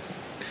looking at it.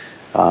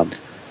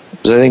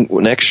 So I think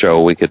next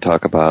show we could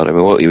talk about. I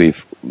mean,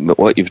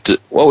 what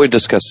we've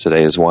discussed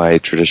today is why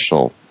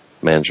traditional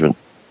management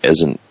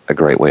isn't a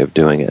great way of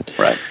doing it.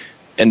 Right.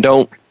 And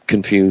don't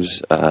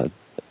confuse.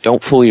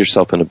 Don't fool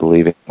yourself into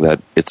believing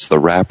that it's the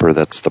wrapper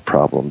that's the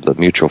problem, the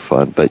mutual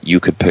fund, but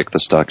you could pick the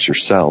stocks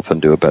yourself and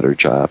do a better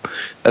job.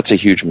 That's a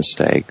huge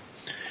mistake.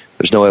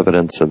 There's no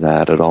evidence of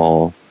that at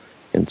all.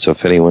 And so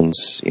if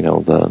anyone's,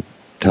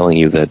 telling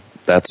you that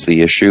that's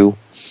the issue,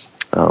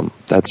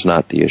 that's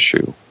not the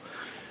issue.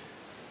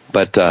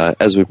 But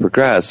as we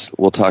progress,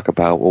 we'll talk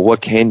about,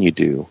 what can you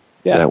do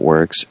that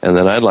works? And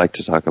then I'd like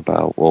to talk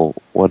about,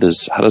 how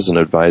does an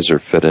advisor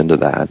fit into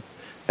that?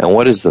 And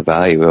what is the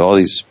value of all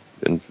these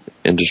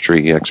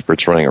industry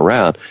experts running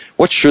around?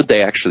 What should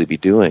they actually be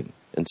doing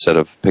instead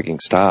of picking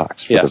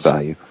stocks for the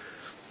value?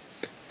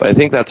 But I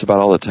think that's about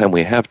all the time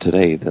we have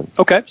today. Then.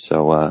 Okay.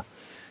 So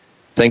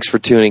thanks for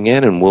tuning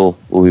in, and we'll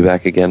be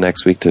back again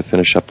next week to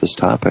finish up this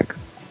topic.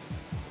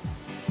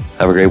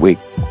 Have a great week.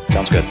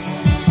 Sounds good.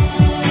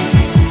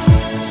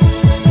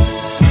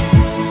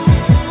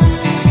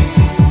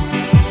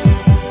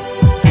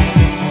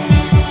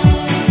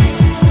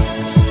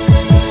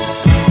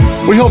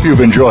 We hope you've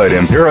enjoyed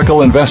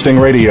Empirical Investing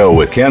Radio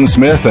with Ken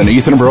Smith and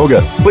Ethan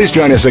Broga. Please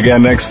join us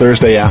again next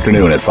Thursday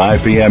afternoon at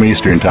 5 p.m.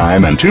 Eastern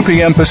Time and 2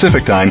 p.m.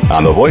 Pacific Time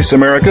on the Voice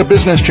America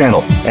Business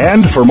Channel.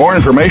 And for more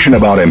information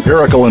about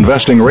Empirical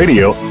Investing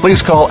Radio,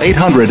 please call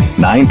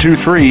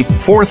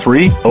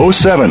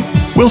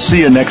 800-923-4307. We'll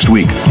see you next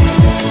week.